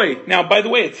destroy. Now, by the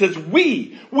way, it says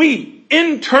we,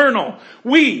 internal,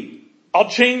 we. I'll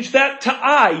change that to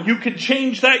I. You could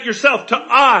change that yourself to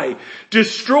I.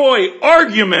 Destroy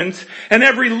arguments and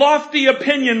every lofty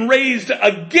opinion raised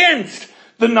against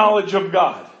the knowledge of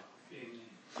God.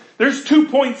 There's 2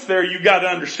 points there you got to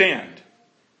understand.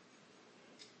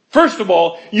 First of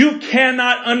all, you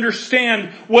cannot understand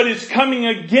what is coming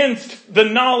against the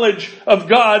knowledge of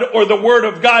God or the Word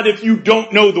of God if you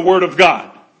don't know the Word of God.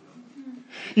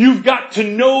 You've got to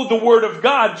know the Word of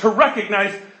God to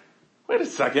recognize, wait a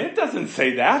second, it doesn't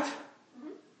say that.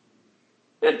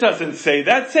 It doesn't say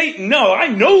that. Satan, no, I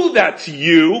know that's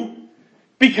you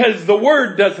because the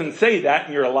Word doesn't say that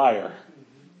and you're a liar.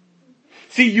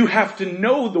 See, you have to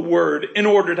know the Word in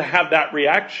order to have that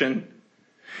reaction,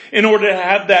 in order to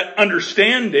have that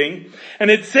understanding. And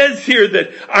it says here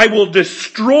that I will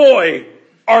destroy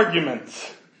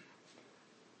arguments.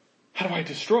 How do I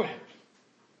destroy it?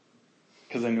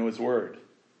 Because I know His Word.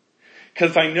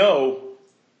 Because I know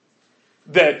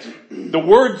that the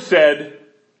Word said,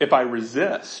 if I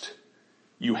resist,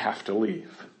 you have to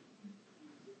leave.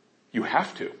 You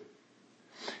have to.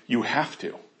 You have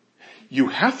to. You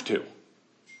have to.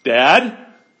 Dad,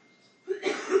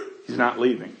 he's not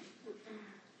leaving.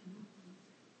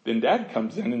 Then Dad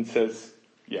comes in and says,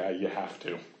 yeah, you have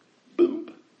to.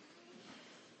 Boom.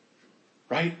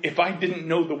 Right? If I didn't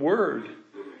know the Word,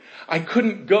 I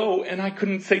couldn't go and I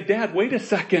couldn't say, Dad, wait a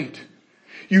second.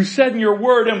 You said in your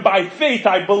Word, and by faith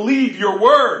I believe your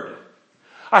Word.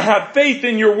 I have faith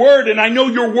in your Word and I know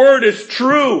your Word is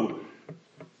true.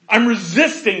 I'm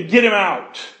resisting. Get him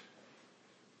out.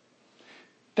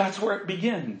 That's where it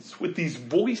begins, with these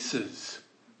voices.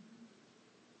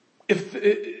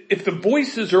 If the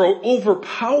voices are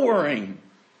overpowering,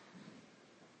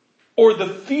 or the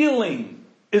feeling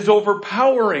is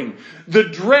overpowering, the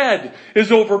dread is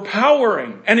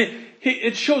overpowering, and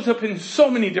it shows up in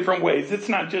so many different ways. It's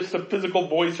not just a physical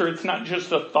voice, or it's not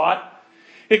just a thought.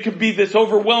 It could be this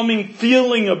overwhelming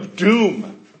feeling of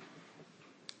doom.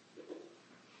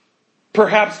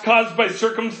 Perhaps caused by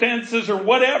circumstances or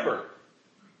whatever.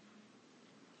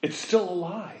 It's still a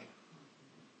lie.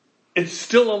 It's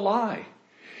still a lie.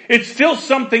 It's still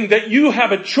something that you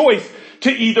have a choice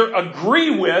to either agree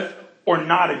with or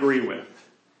not agree with.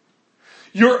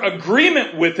 Your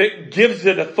agreement with it gives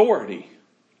it authority.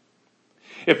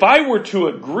 If I were to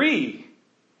agree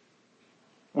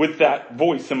with that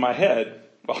voice in my head,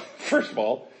 well, first of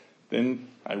all, then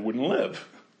I wouldn't live.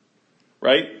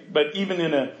 Right? But even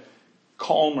in a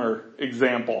calmer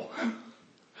example,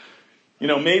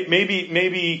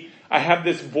 maybe I have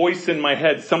this voice in my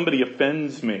head, somebody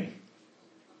offends me.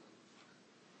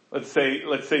 Let's say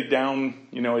down,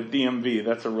 at DMV,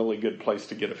 that's a really good place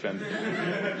to get offended.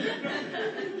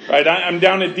 Right? I'm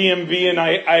down at DMV and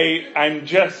I'm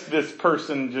just, this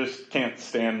person just can't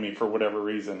stand me for whatever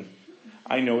reason.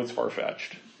 I know it's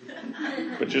far-fetched,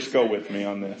 but just go with me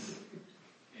on this.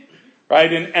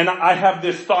 Right? And I have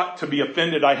this thought to be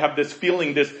offended. I have this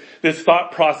feeling, this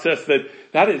thought process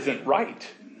that isn't right.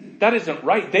 That isn't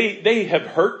right. They have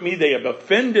hurt me. They have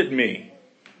offended me.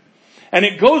 And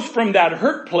it goes from that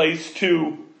hurt place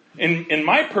to, in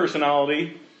my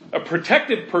personality, a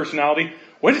protective personality.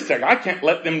 Wait a second. I can't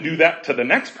let them do that to the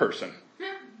next person.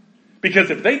 Because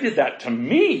if they did that to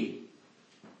me,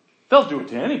 they'll do it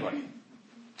to anybody.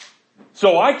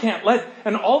 So I can't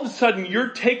and all of a sudden you're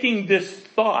taking this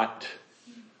thought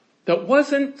that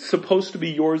wasn't supposed to be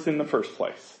yours in the first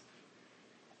place.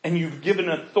 And you've given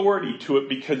authority to it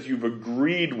because you've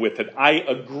agreed with it. I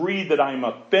agree that I'm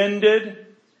offended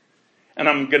and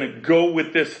I'm going to go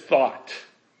with this thought.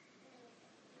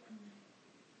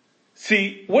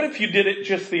 See, what if you did it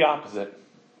just the opposite?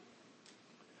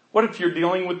 What if you're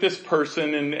dealing with this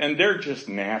person and they're just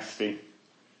nasty?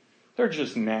 They're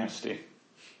just nasty.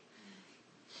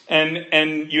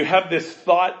 And you have this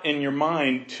thought in your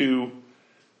mind to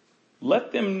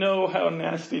let them know how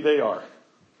nasty they are.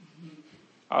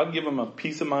 I'll give them a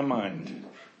piece of my mind.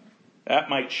 That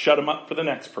might shut them up for the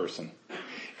next person.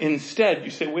 Instead,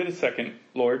 you say, wait a second,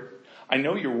 Lord, I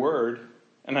know your word,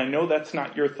 and I know that's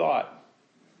not your thought.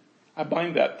 I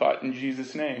bind that thought in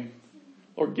Jesus' name.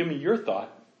 Lord, give me your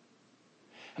thought.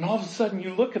 And all of a sudden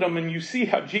you look at them and you see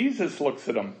how Jesus looks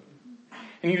at them.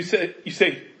 And you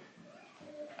say,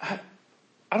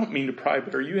 I don't mean to pry,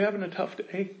 but are you having a tough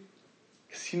day?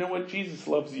 Because you know what? Jesus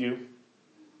loves you.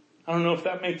 I don't know if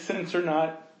that makes sense or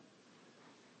not.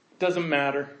 Doesn't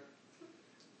matter.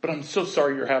 But I'm so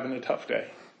sorry you're having a tough day.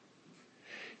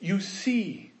 You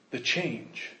see the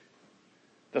change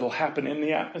that'll happen in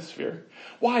the atmosphere.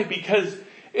 Why? Because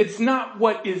it's not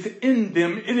what is in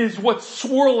them. It is what's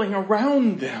swirling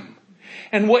around them.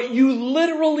 And what you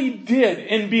literally did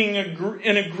in being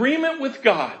in agreement with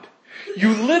God,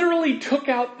 you literally took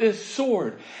out this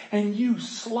sword and you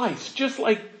sliced, just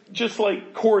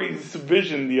like Corey's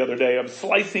vision the other day of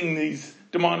slicing these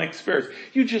demonic spirits.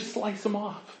 You just slice them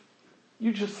off.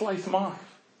 You just slice them off.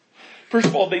 First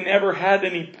of all, they never had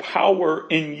any power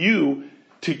in you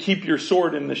to keep your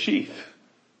sword in the sheath.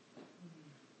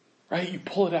 Right? You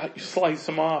pull it out, you slice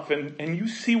them off, and you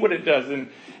see what it does. And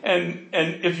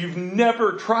if you've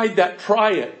never tried that,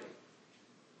 try it.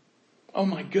 Oh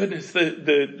my goodness,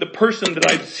 the person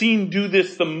that I've seen do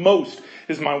this the most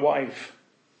is my wife.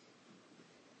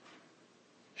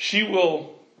 She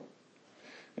will,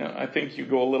 I think you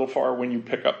go a little far when you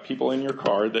pick up people in your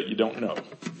car that you don't know.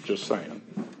 Just saying.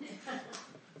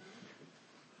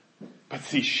 But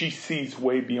see, she sees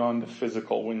way beyond the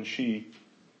physical when she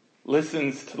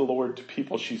listens to the Lord, to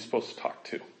people she's supposed to talk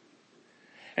to.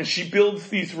 And she builds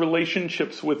these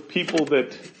relationships with people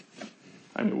that,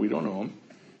 we don't know them.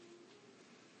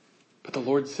 But the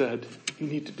Lord said, you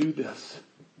need to do this.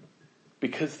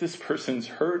 Because this person's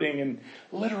hurting and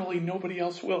literally nobody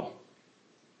else will.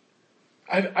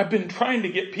 I've been trying to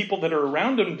get people that are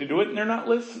around them to do it and they're not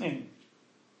listening.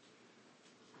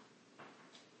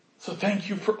 So thank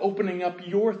you for opening up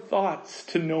your thoughts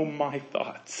to know my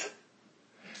thoughts.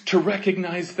 To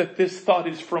recognize that this thought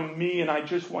is from me and I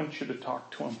just want you to talk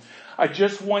to him. I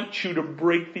just want you to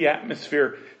break the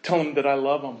atmosphere. Tell him that I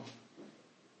love him.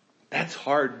 That's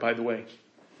hard, by the way.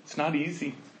 It's not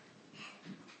easy.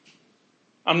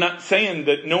 I'm not saying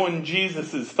that knowing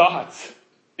Jesus' thoughts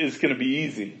is going to be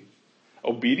easy.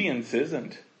 Obedience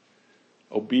isn't.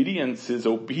 Obedience is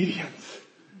obedience.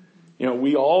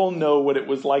 We all know what it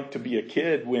was like to be a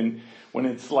kid when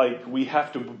it's like we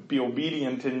have to be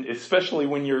obedient, and especially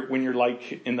when you're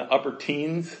like in the upper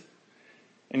teens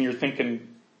and you're thinking,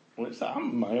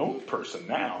 I'm my own person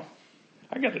now.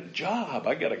 I got a job.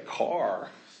 I got a car.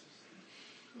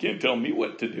 Can't tell me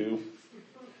what to do.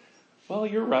 Well,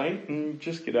 you're right, and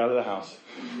just get out of the house.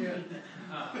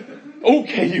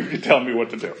 Okay, you can tell me what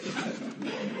to do.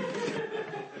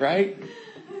 Right?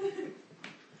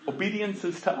 Obedience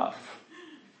is tough.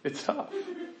 It's tough.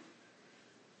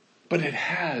 But it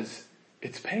has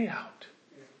its payout.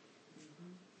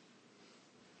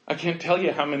 I can't tell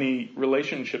you how many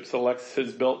relationships Alexis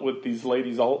has built with these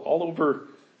ladies all over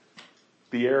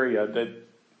the area that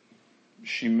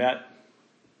she met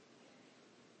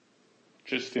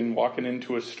just in walking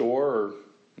into a store, or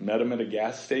met them at a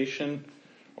gas station,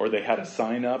 or they had a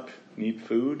sign up, need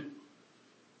food.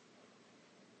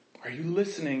 Are you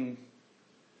listening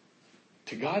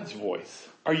to God's voice?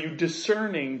 Are you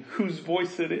discerning whose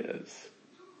voice it is?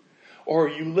 Or are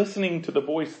you listening to the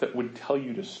voice that would tell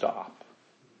you to stop?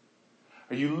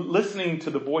 Are you listening to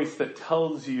the voice that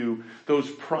tells you those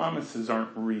promises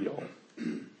aren't real?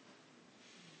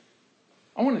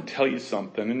 I want to tell you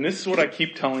something, and this is what I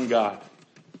keep telling God.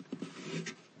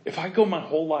 If I go my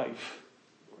whole life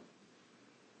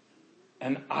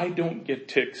and I don't get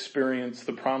to experience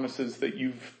the promises that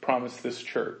you've promised this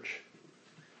church,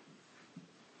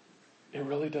 it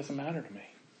really doesn't matter to me.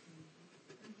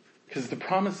 Because the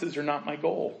promises are not my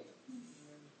goal.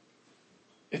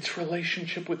 It's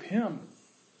relationship with him.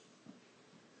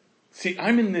 See,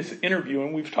 I'm in this interview,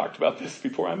 and we've talked about this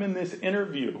before. I'm in this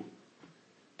interview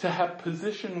to have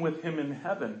position with him in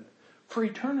heaven for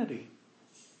eternity.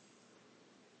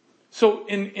 So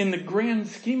in the grand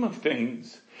scheme of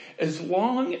things, as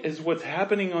long as what's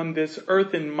happening on this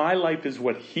earth in my life is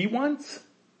what he wants,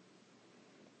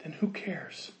 then who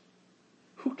cares?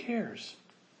 Who cares?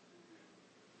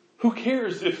 Who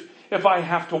cares if I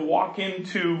have to walk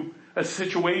into a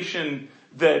situation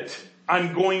that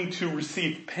I'm going to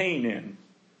receive pain in?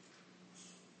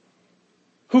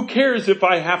 Who cares if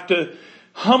I have to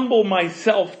humble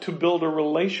myself to build a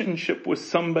relationship with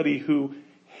somebody who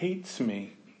hates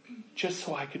me just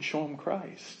so I could show him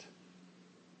Christ?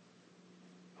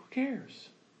 Who cares?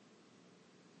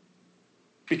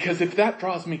 Because if that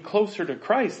draws me closer to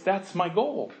Christ, that's my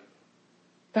goal.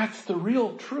 That's the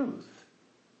real truth.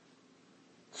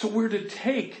 So we're to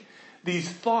take these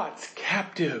thoughts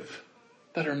captive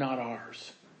that are not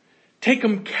ours. Take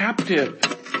them captive.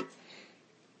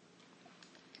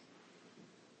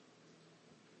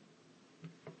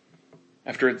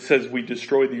 After it says we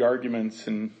destroy the arguments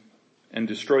and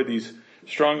destroy these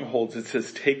strongholds, it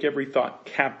says take every thought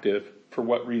captive. For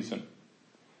what reason?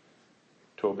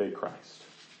 To obey Christ.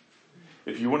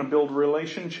 If you want to build a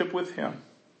relationship with him,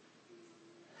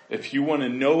 if you want to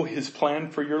know his plan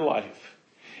for your life,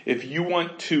 if you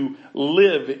want to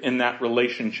live in that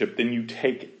relationship, then you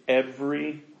take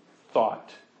every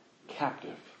thought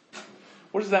captive.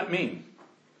 What does that mean?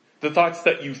 The thoughts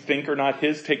that you think are not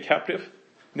his, take captive?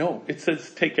 No, it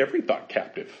says take every thought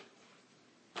captive.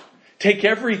 Take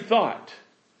every thought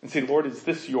and say, Lord, is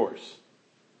this yours?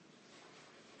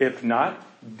 If not,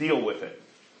 deal with it.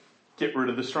 Get rid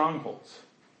of the strongholds.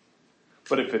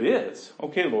 But if it is,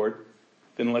 okay, Lord,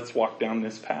 then let's walk down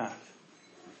this path.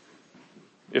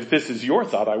 If this is your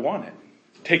thought, I want it.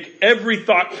 Take every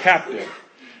thought captive.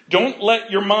 Don't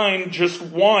let your mind just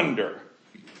wander.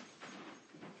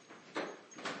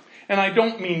 And I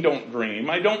don't mean don't dream.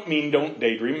 I don't mean don't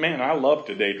daydream. Man, I love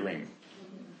to daydream.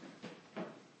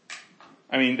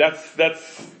 I mean, that's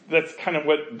kind of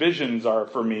what visions are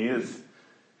for me, is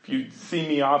if you see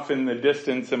me off in the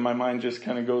distance and my mind just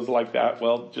kind of goes like that,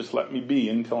 well, just let me be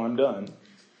until I'm done.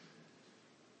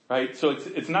 Right? So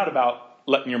it's not about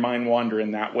letting your mind wander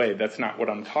in that way. That's not what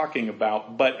I'm talking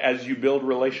about. But as you build a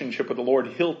relationship with the Lord,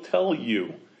 he'll tell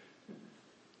you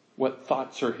what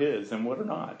thoughts are his and what are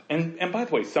not. And by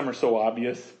the way, some are so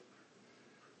obvious.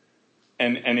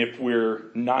 And if we're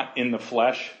not in the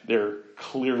flesh, they're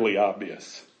clearly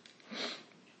obvious.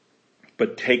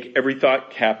 But take every thought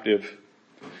captive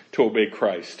to obey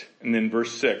Christ. And then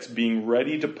verse 6, being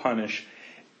ready to punish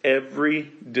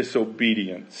every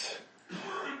disobedience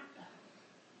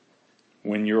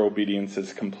when your obedience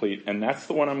is complete. And that's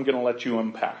the one I'm going to let you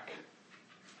unpack.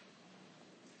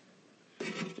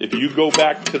 If you go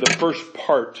back to the first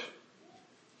part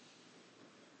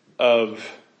of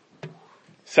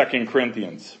 2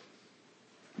 Corinthians,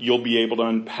 you'll be able to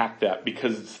unpack that,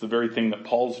 because it's the very thing that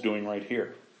Paul's doing right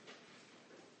here.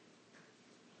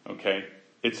 Okay?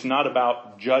 It's not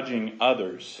about judging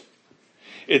others.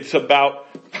 It's about,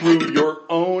 through your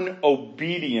own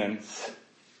obedience,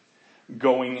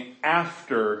 going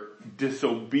after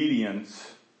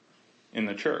disobedience in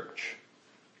the church.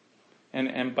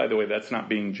 And by the way, that's not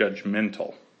being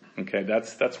judgmental. Okay,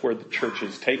 that's where the church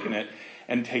has taken it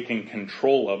and taken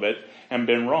control of it and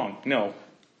been wrong. No.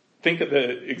 Think of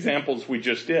the examples we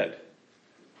just did.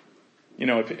 You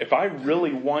know, if I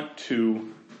really want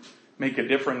to make a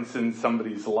difference in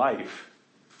somebody's life,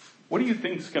 what do you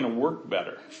think is going to work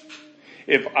better?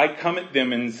 If I come at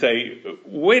them and say,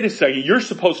 wait a second, you're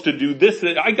supposed to do this.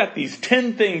 I got these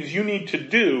 10 things you need to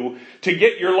do to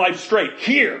get your life straight.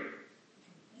 Here.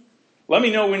 Let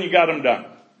me know when you got them done.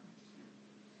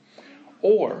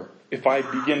 Or if I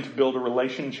begin to build a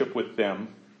relationship with them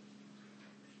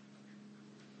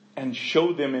and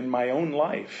show them in my own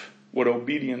life what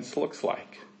obedience looks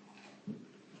like,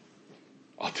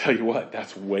 I'll tell you what,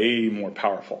 that's way more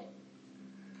powerful.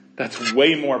 That's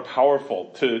way more powerful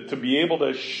to be able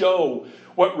to show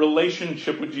what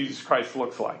relationship with Jesus Christ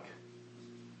looks like.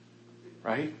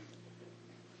 Right?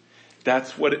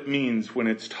 That's what it means when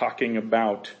it's talking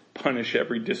about punish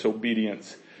every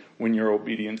disobedience when your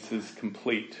obedience is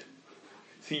complete.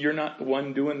 See, you're not the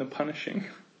one doing the punishing.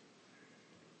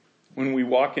 When we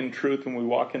walk in truth and we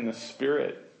walk in the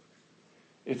Spirit,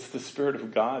 it's the Spirit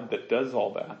of God that does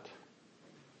all that.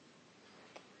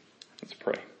 Let's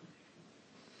pray.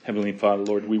 Heavenly Father,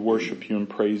 Lord, we worship you and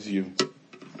praise you.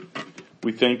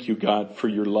 We thank you, God, for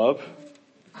your love.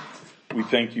 We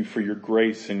thank you for your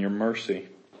grace and your mercy.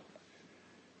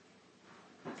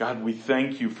 God, we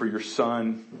thank you for your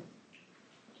Son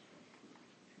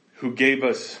who gave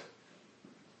us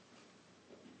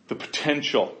the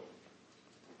potential,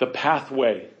 the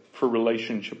pathway for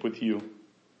relationship with you.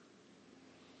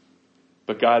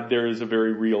 But God, there is a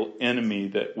very real enemy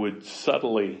that would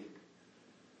subtly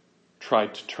try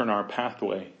to turn our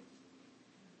pathway.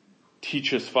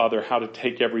 Teach us, Father, how to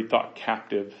take every thought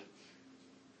captive.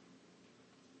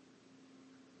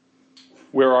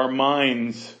 Where our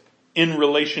minds in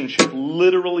relationship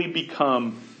literally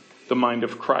become the mind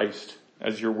of Christ,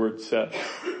 as your word says.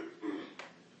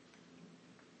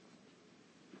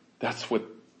 That's what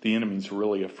the enemy's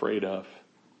really afraid of.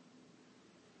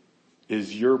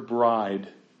 Is your bride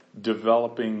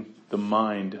developing the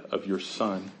mind of your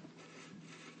son?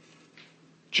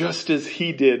 Just as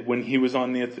he did when he was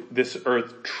on this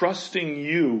earth, trusting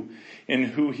you in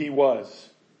who he was.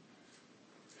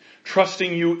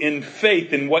 Trusting you in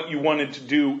faith in what you wanted to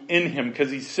do in him,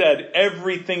 because he said,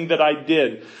 everything that I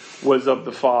did was of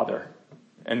the Father,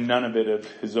 and none of it of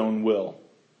his own will.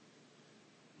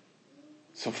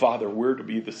 So Father, we're to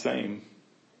be the same.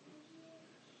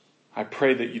 I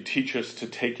pray that you teach us to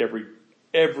take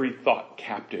every thought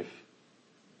captive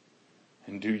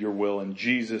and do your will. In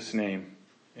Jesus' name,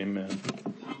 amen.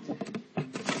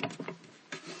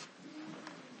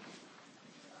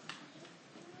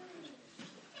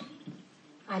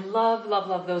 I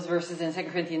love those verses in 2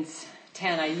 Corinthians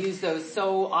 10. I use those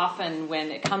so often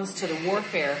when it comes to the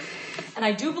warfare. And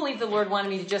I do believe the Lord wanted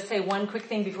me to just say one quick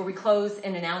thing before we close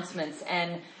in announcements.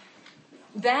 And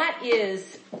that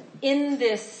is in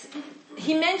this,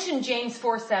 he mentioned James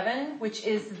 4:7, which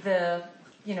is the,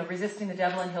 resisting the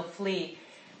devil and he'll flee.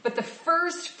 But the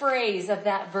first phrase of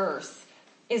that verse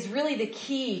is really the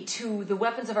key to the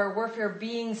weapons of our warfare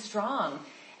being strong.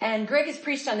 And Greg has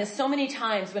preached on this so many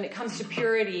times when it comes to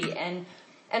purity and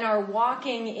our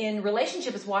walking in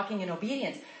relationship is walking in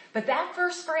obedience. But that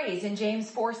first phrase in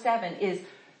James 4:7 is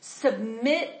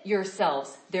submit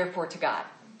yourselves therefore to God.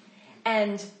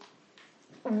 And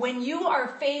when you are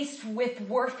faced with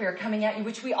warfare coming at you,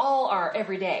 which we all are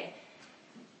every day,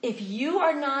 if you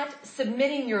are not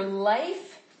submitting your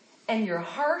life and your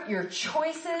heart, your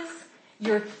choices,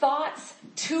 your thoughts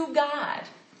to God,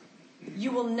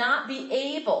 you will not be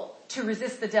able to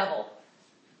resist the devil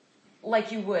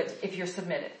like you would if you're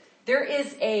submitted. There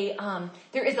is a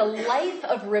life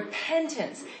of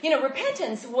repentance.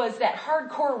 Repentance was that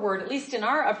hardcore word, at least in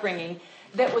our upbringing,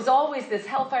 that was always this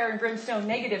hellfire and brimstone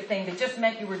negative thing that just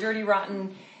meant you were dirty,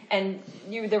 rotten, and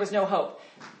there was no hope.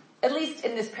 At least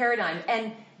in this paradigm.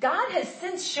 And God has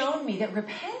since shown me that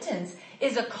repentance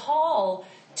is a call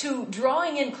to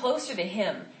drawing in closer to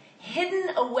Him,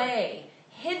 hidden away,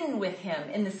 hidden with Him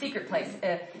in the secret place.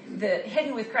 The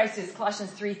hidden with Christ is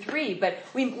Colossians 3:3, but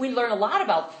we learn a lot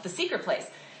about the secret place.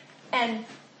 And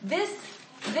this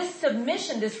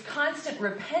submission, this constant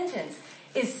repentance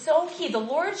is so key. The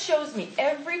Lord shows me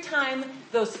every time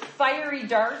those fiery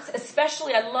darts,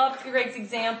 especially I love Greg's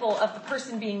example of the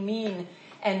person being mean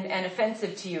and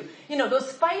offensive to you.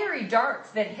 Those fiery darts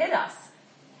that hit us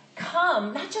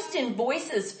come not just in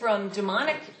voices from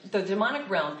the demonic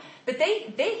realm, but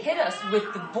they hit us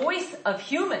with the voice of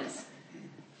humans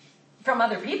from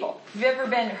other people. Have you ever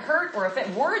been hurt or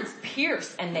offended? Words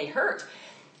pierce and they hurt.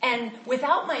 And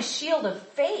without my shield of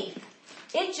faith,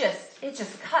 it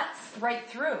just cuts right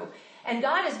through. And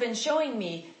God has been showing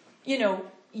me,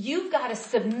 you've got to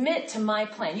submit to my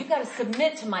plan. You've got to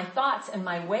submit to my thoughts and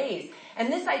my ways.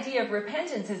 And this idea of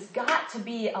repentance has got to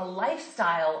be a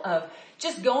lifestyle of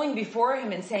just going before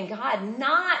Him and saying, God,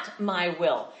 not my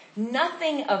will,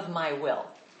 nothing of my will.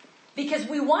 Because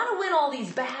we want to win all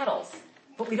these battles,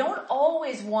 but we don't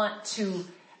always want to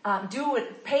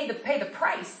pay the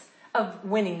price of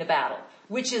winning the battle,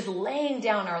 which is laying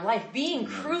down our life, being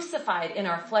crucified in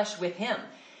our flesh with Him.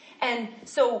 And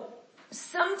so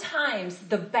sometimes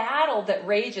the battle that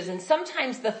rages and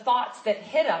sometimes the thoughts that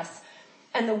hit us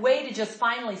and the way to just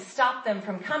finally stop them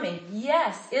from coming,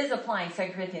 yes, is applying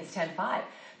 2 Corinthians 10:5.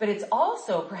 But it's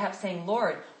also perhaps saying,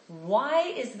 Lord, why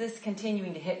is this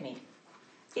continuing to hit me?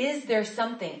 Is there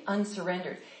something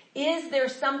unsurrendered? Is there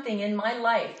something in my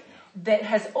life that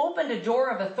has opened a door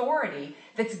of authority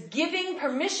that's giving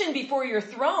permission before your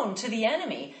throne to the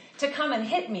enemy to come and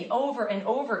hit me over and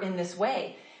over in this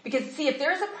way? Because see, if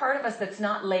there's a part of us that's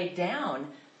not laid down,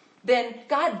 then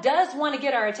God does want to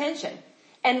get our attention.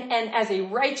 And as a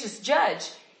righteous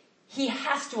judge, He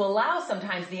has to allow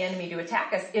sometimes the enemy to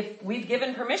attack us if we've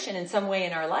given permission in some way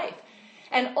in our life.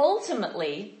 And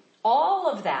ultimately, all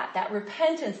of that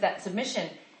repentance, that submission,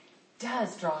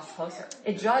 does draw us closer.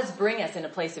 It does bring us in a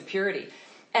place of purity.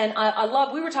 And I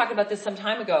love, we were talking about this some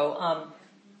time ago,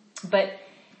 but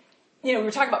we were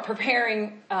talking about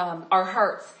preparing our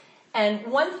hearts. And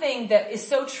one thing that is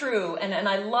so true, and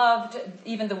I loved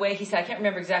even the way he said, I can't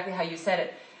remember exactly how you said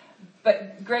it,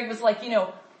 but Greg was like,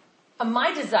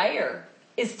 my desire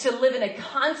is to live in a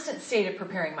constant state of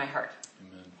preparing my heart.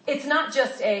 Amen. It's not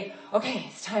just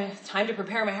it's time to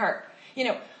prepare my heart.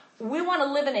 We want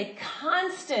to live in a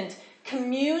constant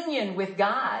communion with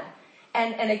God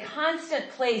and a constant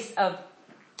place of,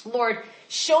 Lord,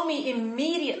 show me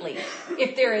immediately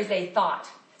if there is a thought.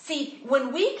 See,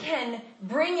 when we can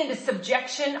bring into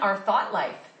subjection our thought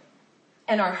life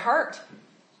and our heart,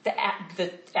 the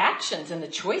actions and the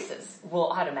choices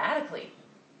will automatically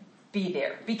be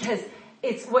there, because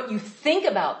it's what you think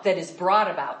about that is brought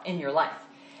about in your life.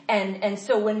 And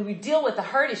so when we deal with the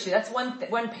heart issue, that's one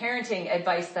parenting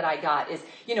advice that I got is,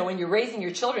 when you're raising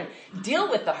your children, deal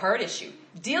with the heart issue.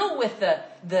 Deal with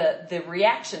the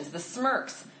reactions, the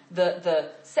smirks,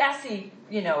 the sassy,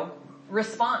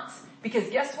 response. Because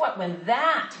guess what? When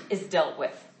that is dealt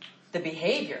with, the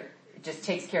behavior just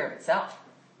takes care of itself.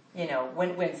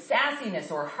 When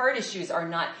sassiness or heart issues are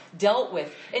not dealt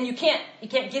with, and you can't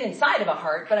get inside of a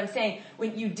heart, but I'm saying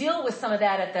when you deal with some of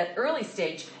that at that early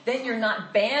stage, then you're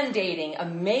not band-aiding a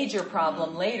major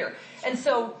problem later. And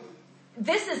so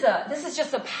this is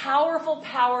just a powerful,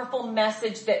 powerful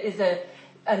message that is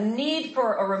a need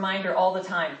for a reminder all the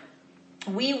time.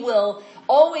 We will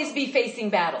always be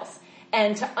facing battles.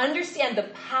 And to understand the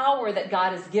power that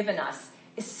God has given us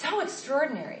is so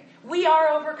extraordinary. We are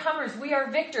overcomers. We are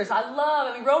victors.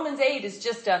 Romans 8 is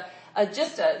just a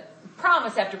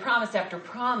promise after promise after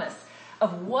promise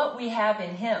of what we have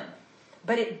in Him.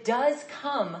 But it does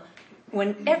come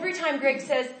when every time Greg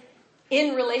says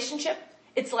in relationship,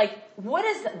 it's like, what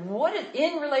is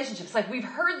in relationship? It's like we've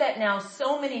heard that now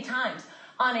so many times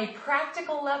on a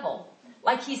practical level.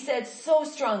 Like he said so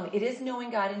strongly, it is knowing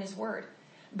God in His Word.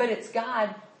 But it's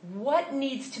God, what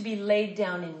needs to be laid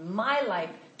down in my life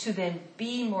to then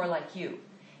be more like you?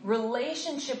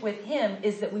 Relationship with Him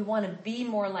is that we want to be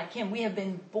more like Him. We have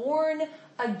been born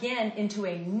again into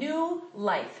a new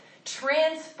life,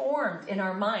 transformed in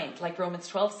our mind, like Romans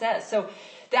 12 says. So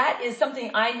that is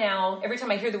something I now, every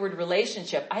time I hear the word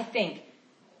relationship, I think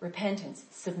repentance,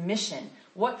 submission.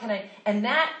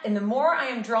 And the more I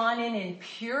am drawn in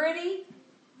purity,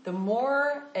 the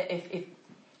more, if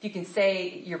you can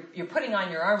say you're putting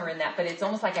on your armor in that, but it's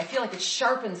almost like I feel like it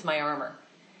sharpens my armor,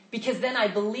 because then I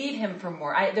believe Him for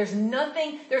more. There's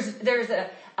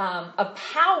a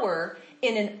power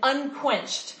in an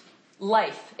unquenched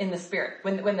life in the Spirit.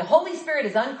 When the Holy Spirit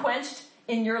is unquenched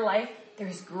in your life,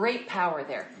 there's great power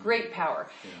there, great power.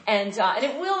 Yeah. And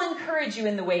it will encourage you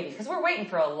in the waiting, because we're waiting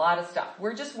for a lot of stuff.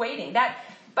 We're just waiting. That,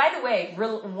 by the way,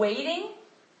 waiting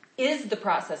is the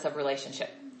process of relationship.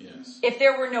 Yes. If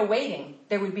there were no waiting,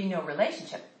 there would be no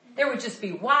relationship. There would just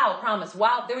be wow, promise,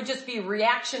 wow. There would just be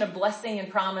reaction of blessing and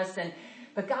promise.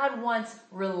 But God wants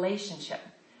relationship.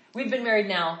 We've been married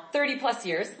now 30 plus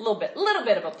years, a little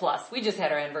bit of a plus. We just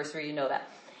had our anniversary, you know that.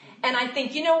 And I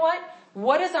think, you know what?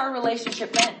 What has our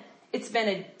relationship been? It's been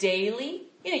a daily,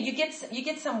 you get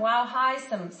some wow highs,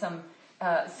 some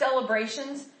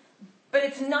celebrations, but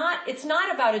it's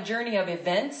not about a journey of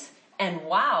events and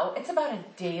wow. It's about a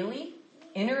daily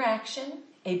interaction,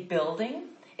 a building.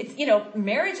 It's,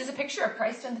 marriage is a picture of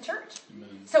Christ and the church.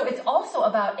 Amen. So it's also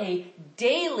about a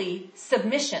daily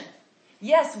submission.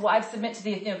 Yes, wives submit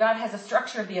to God has a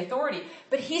structure of the authority,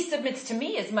 but He submits to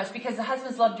me as much because the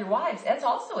husbands loved your wives. That's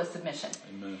also a submission.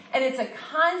 Amen. And it's a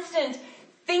constant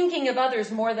thinking of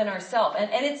others more than ourselves. And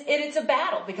it's a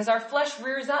battle because our flesh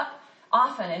rears up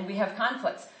often and we have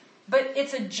conflicts. But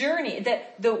it's a journey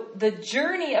that the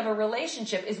journey of a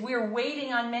relationship is we're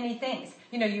waiting on many things.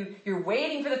 You're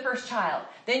waiting for the first child.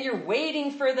 Then you're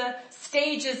waiting for the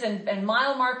stages and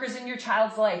mile markers in your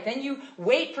child's life. Then you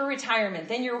wait for retirement.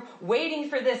 Then you're waiting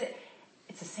for this.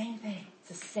 It's the same thing.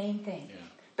 It's the same thing. Yeah.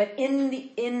 But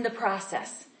in the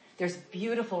process, there's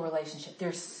beautiful relationship.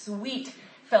 There's sweet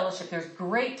fellowship. There's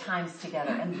great times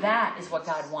together. And that is what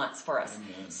God wants for us.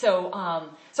 Amen.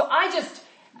 So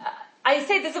I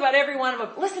say this about every one of them.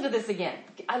 Listen to this again.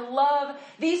 I love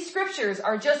these scriptures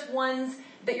are just ones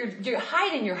that you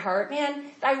hide in your heart. Man,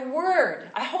 thy word.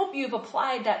 I hope you've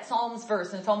applied that Psalms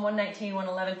verse in Psalm 119,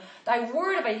 111. Thy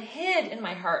word have I hid in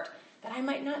my heart that I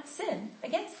might not sin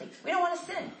against thee. We don't want to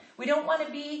sin. We don't want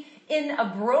to be in a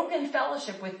broken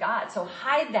fellowship with God. So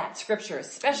hide that scripture,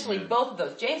 especially both of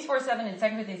those. James 4:7 and 2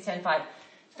 Corinthians 10:5.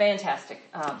 Fantastic.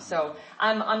 So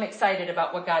I'm excited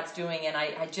about what God's doing, and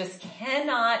I just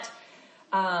cannot.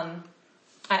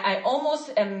 I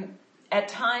almost am at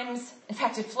times, in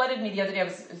fact, it flooded me the other day. I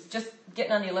was just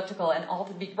getting on the elliptical and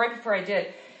right before I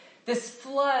did, this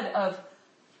flood of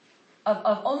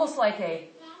almost like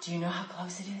do you know how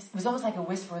close it is? It was almost like a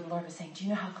whisper where the Lord was saying, do you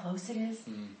know how close it is?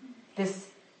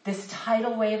 This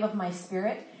tidal wave of my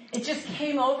spirit. It just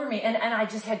came over me, and I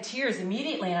just had tears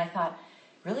immediately, and I thought,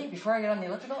 really? Before I get on the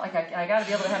elliptical? Like, I gotta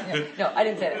be able to have, no, I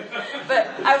didn't say that. But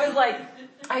I was like,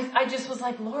 I just was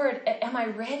like, Lord, am I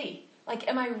ready? Like,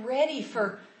 am I ready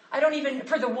for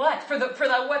the what? For the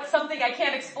what, something I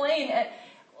can't explain.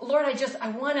 Lord,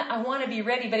 I wanna be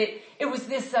ready. But it was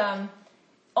this,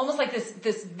 almost like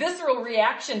this visceral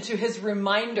reaction to his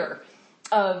reminder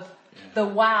of the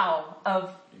wow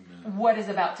of what is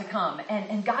about to come.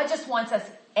 And God just wants us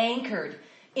anchored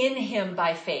in him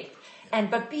by faith.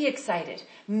 But be excited.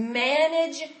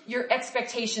 Manage your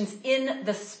expectations in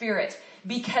the Spirit,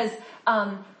 because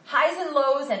highs and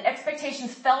lows and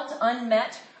expectations felt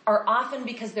unmet are often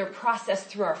because they're processed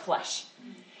through our flesh.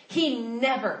 He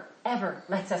never, ever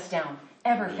lets us down,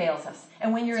 ever fails us.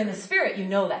 And when you're in the Spirit, you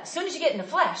know that. As soon as you get in the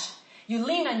flesh, you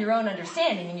lean on your own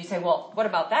understanding and you say, well, what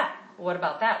about that? What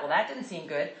about that? Well, that didn't seem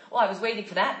good. Well, I was waiting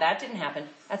for that. That didn't happen.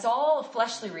 That's all a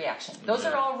fleshly reaction. Those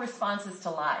are all responses to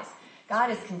lies. God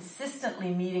is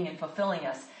consistently meeting and fulfilling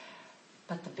us.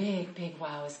 But the big, big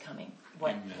wow is coming.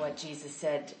 What Jesus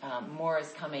said, more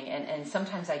is coming. And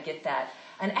sometimes I get that.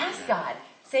 And ask God,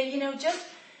 say, just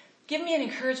give me an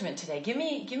encouragement today. Give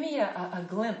me a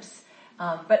glimpse.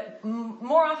 But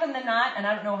more often than not, and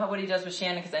I don't know what he does with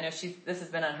Shannon, because I know this has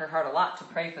been on her heart a lot, to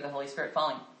pray for the Holy Spirit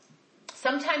falling.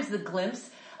 Sometimes the glimpse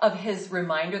of his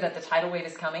reminder that the tidal wave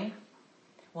is coming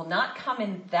will not come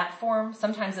in that form.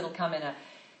 Sometimes it'll come in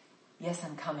yes,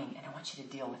 I'm coming, and I want you to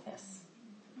deal with this.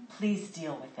 Please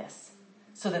deal with this,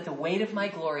 so that the weight of my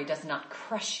glory does not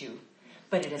crush you,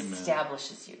 but it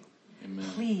establishes you. Amen.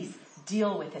 Please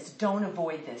deal with this. Don't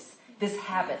avoid this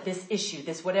habit, this issue,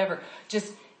 this whatever.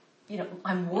 Just,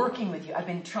 I'm working with you. I've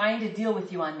been trying to deal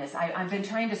with you on this. I've been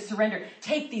trying to surrender.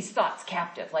 Take these thoughts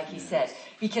captive, like he said,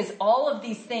 because all of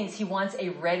these things, he wants a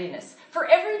readiness for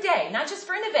every day, not just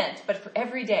for an event, but for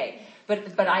every day.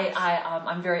 But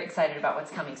I'm very excited about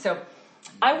what's coming. So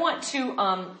I want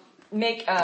to make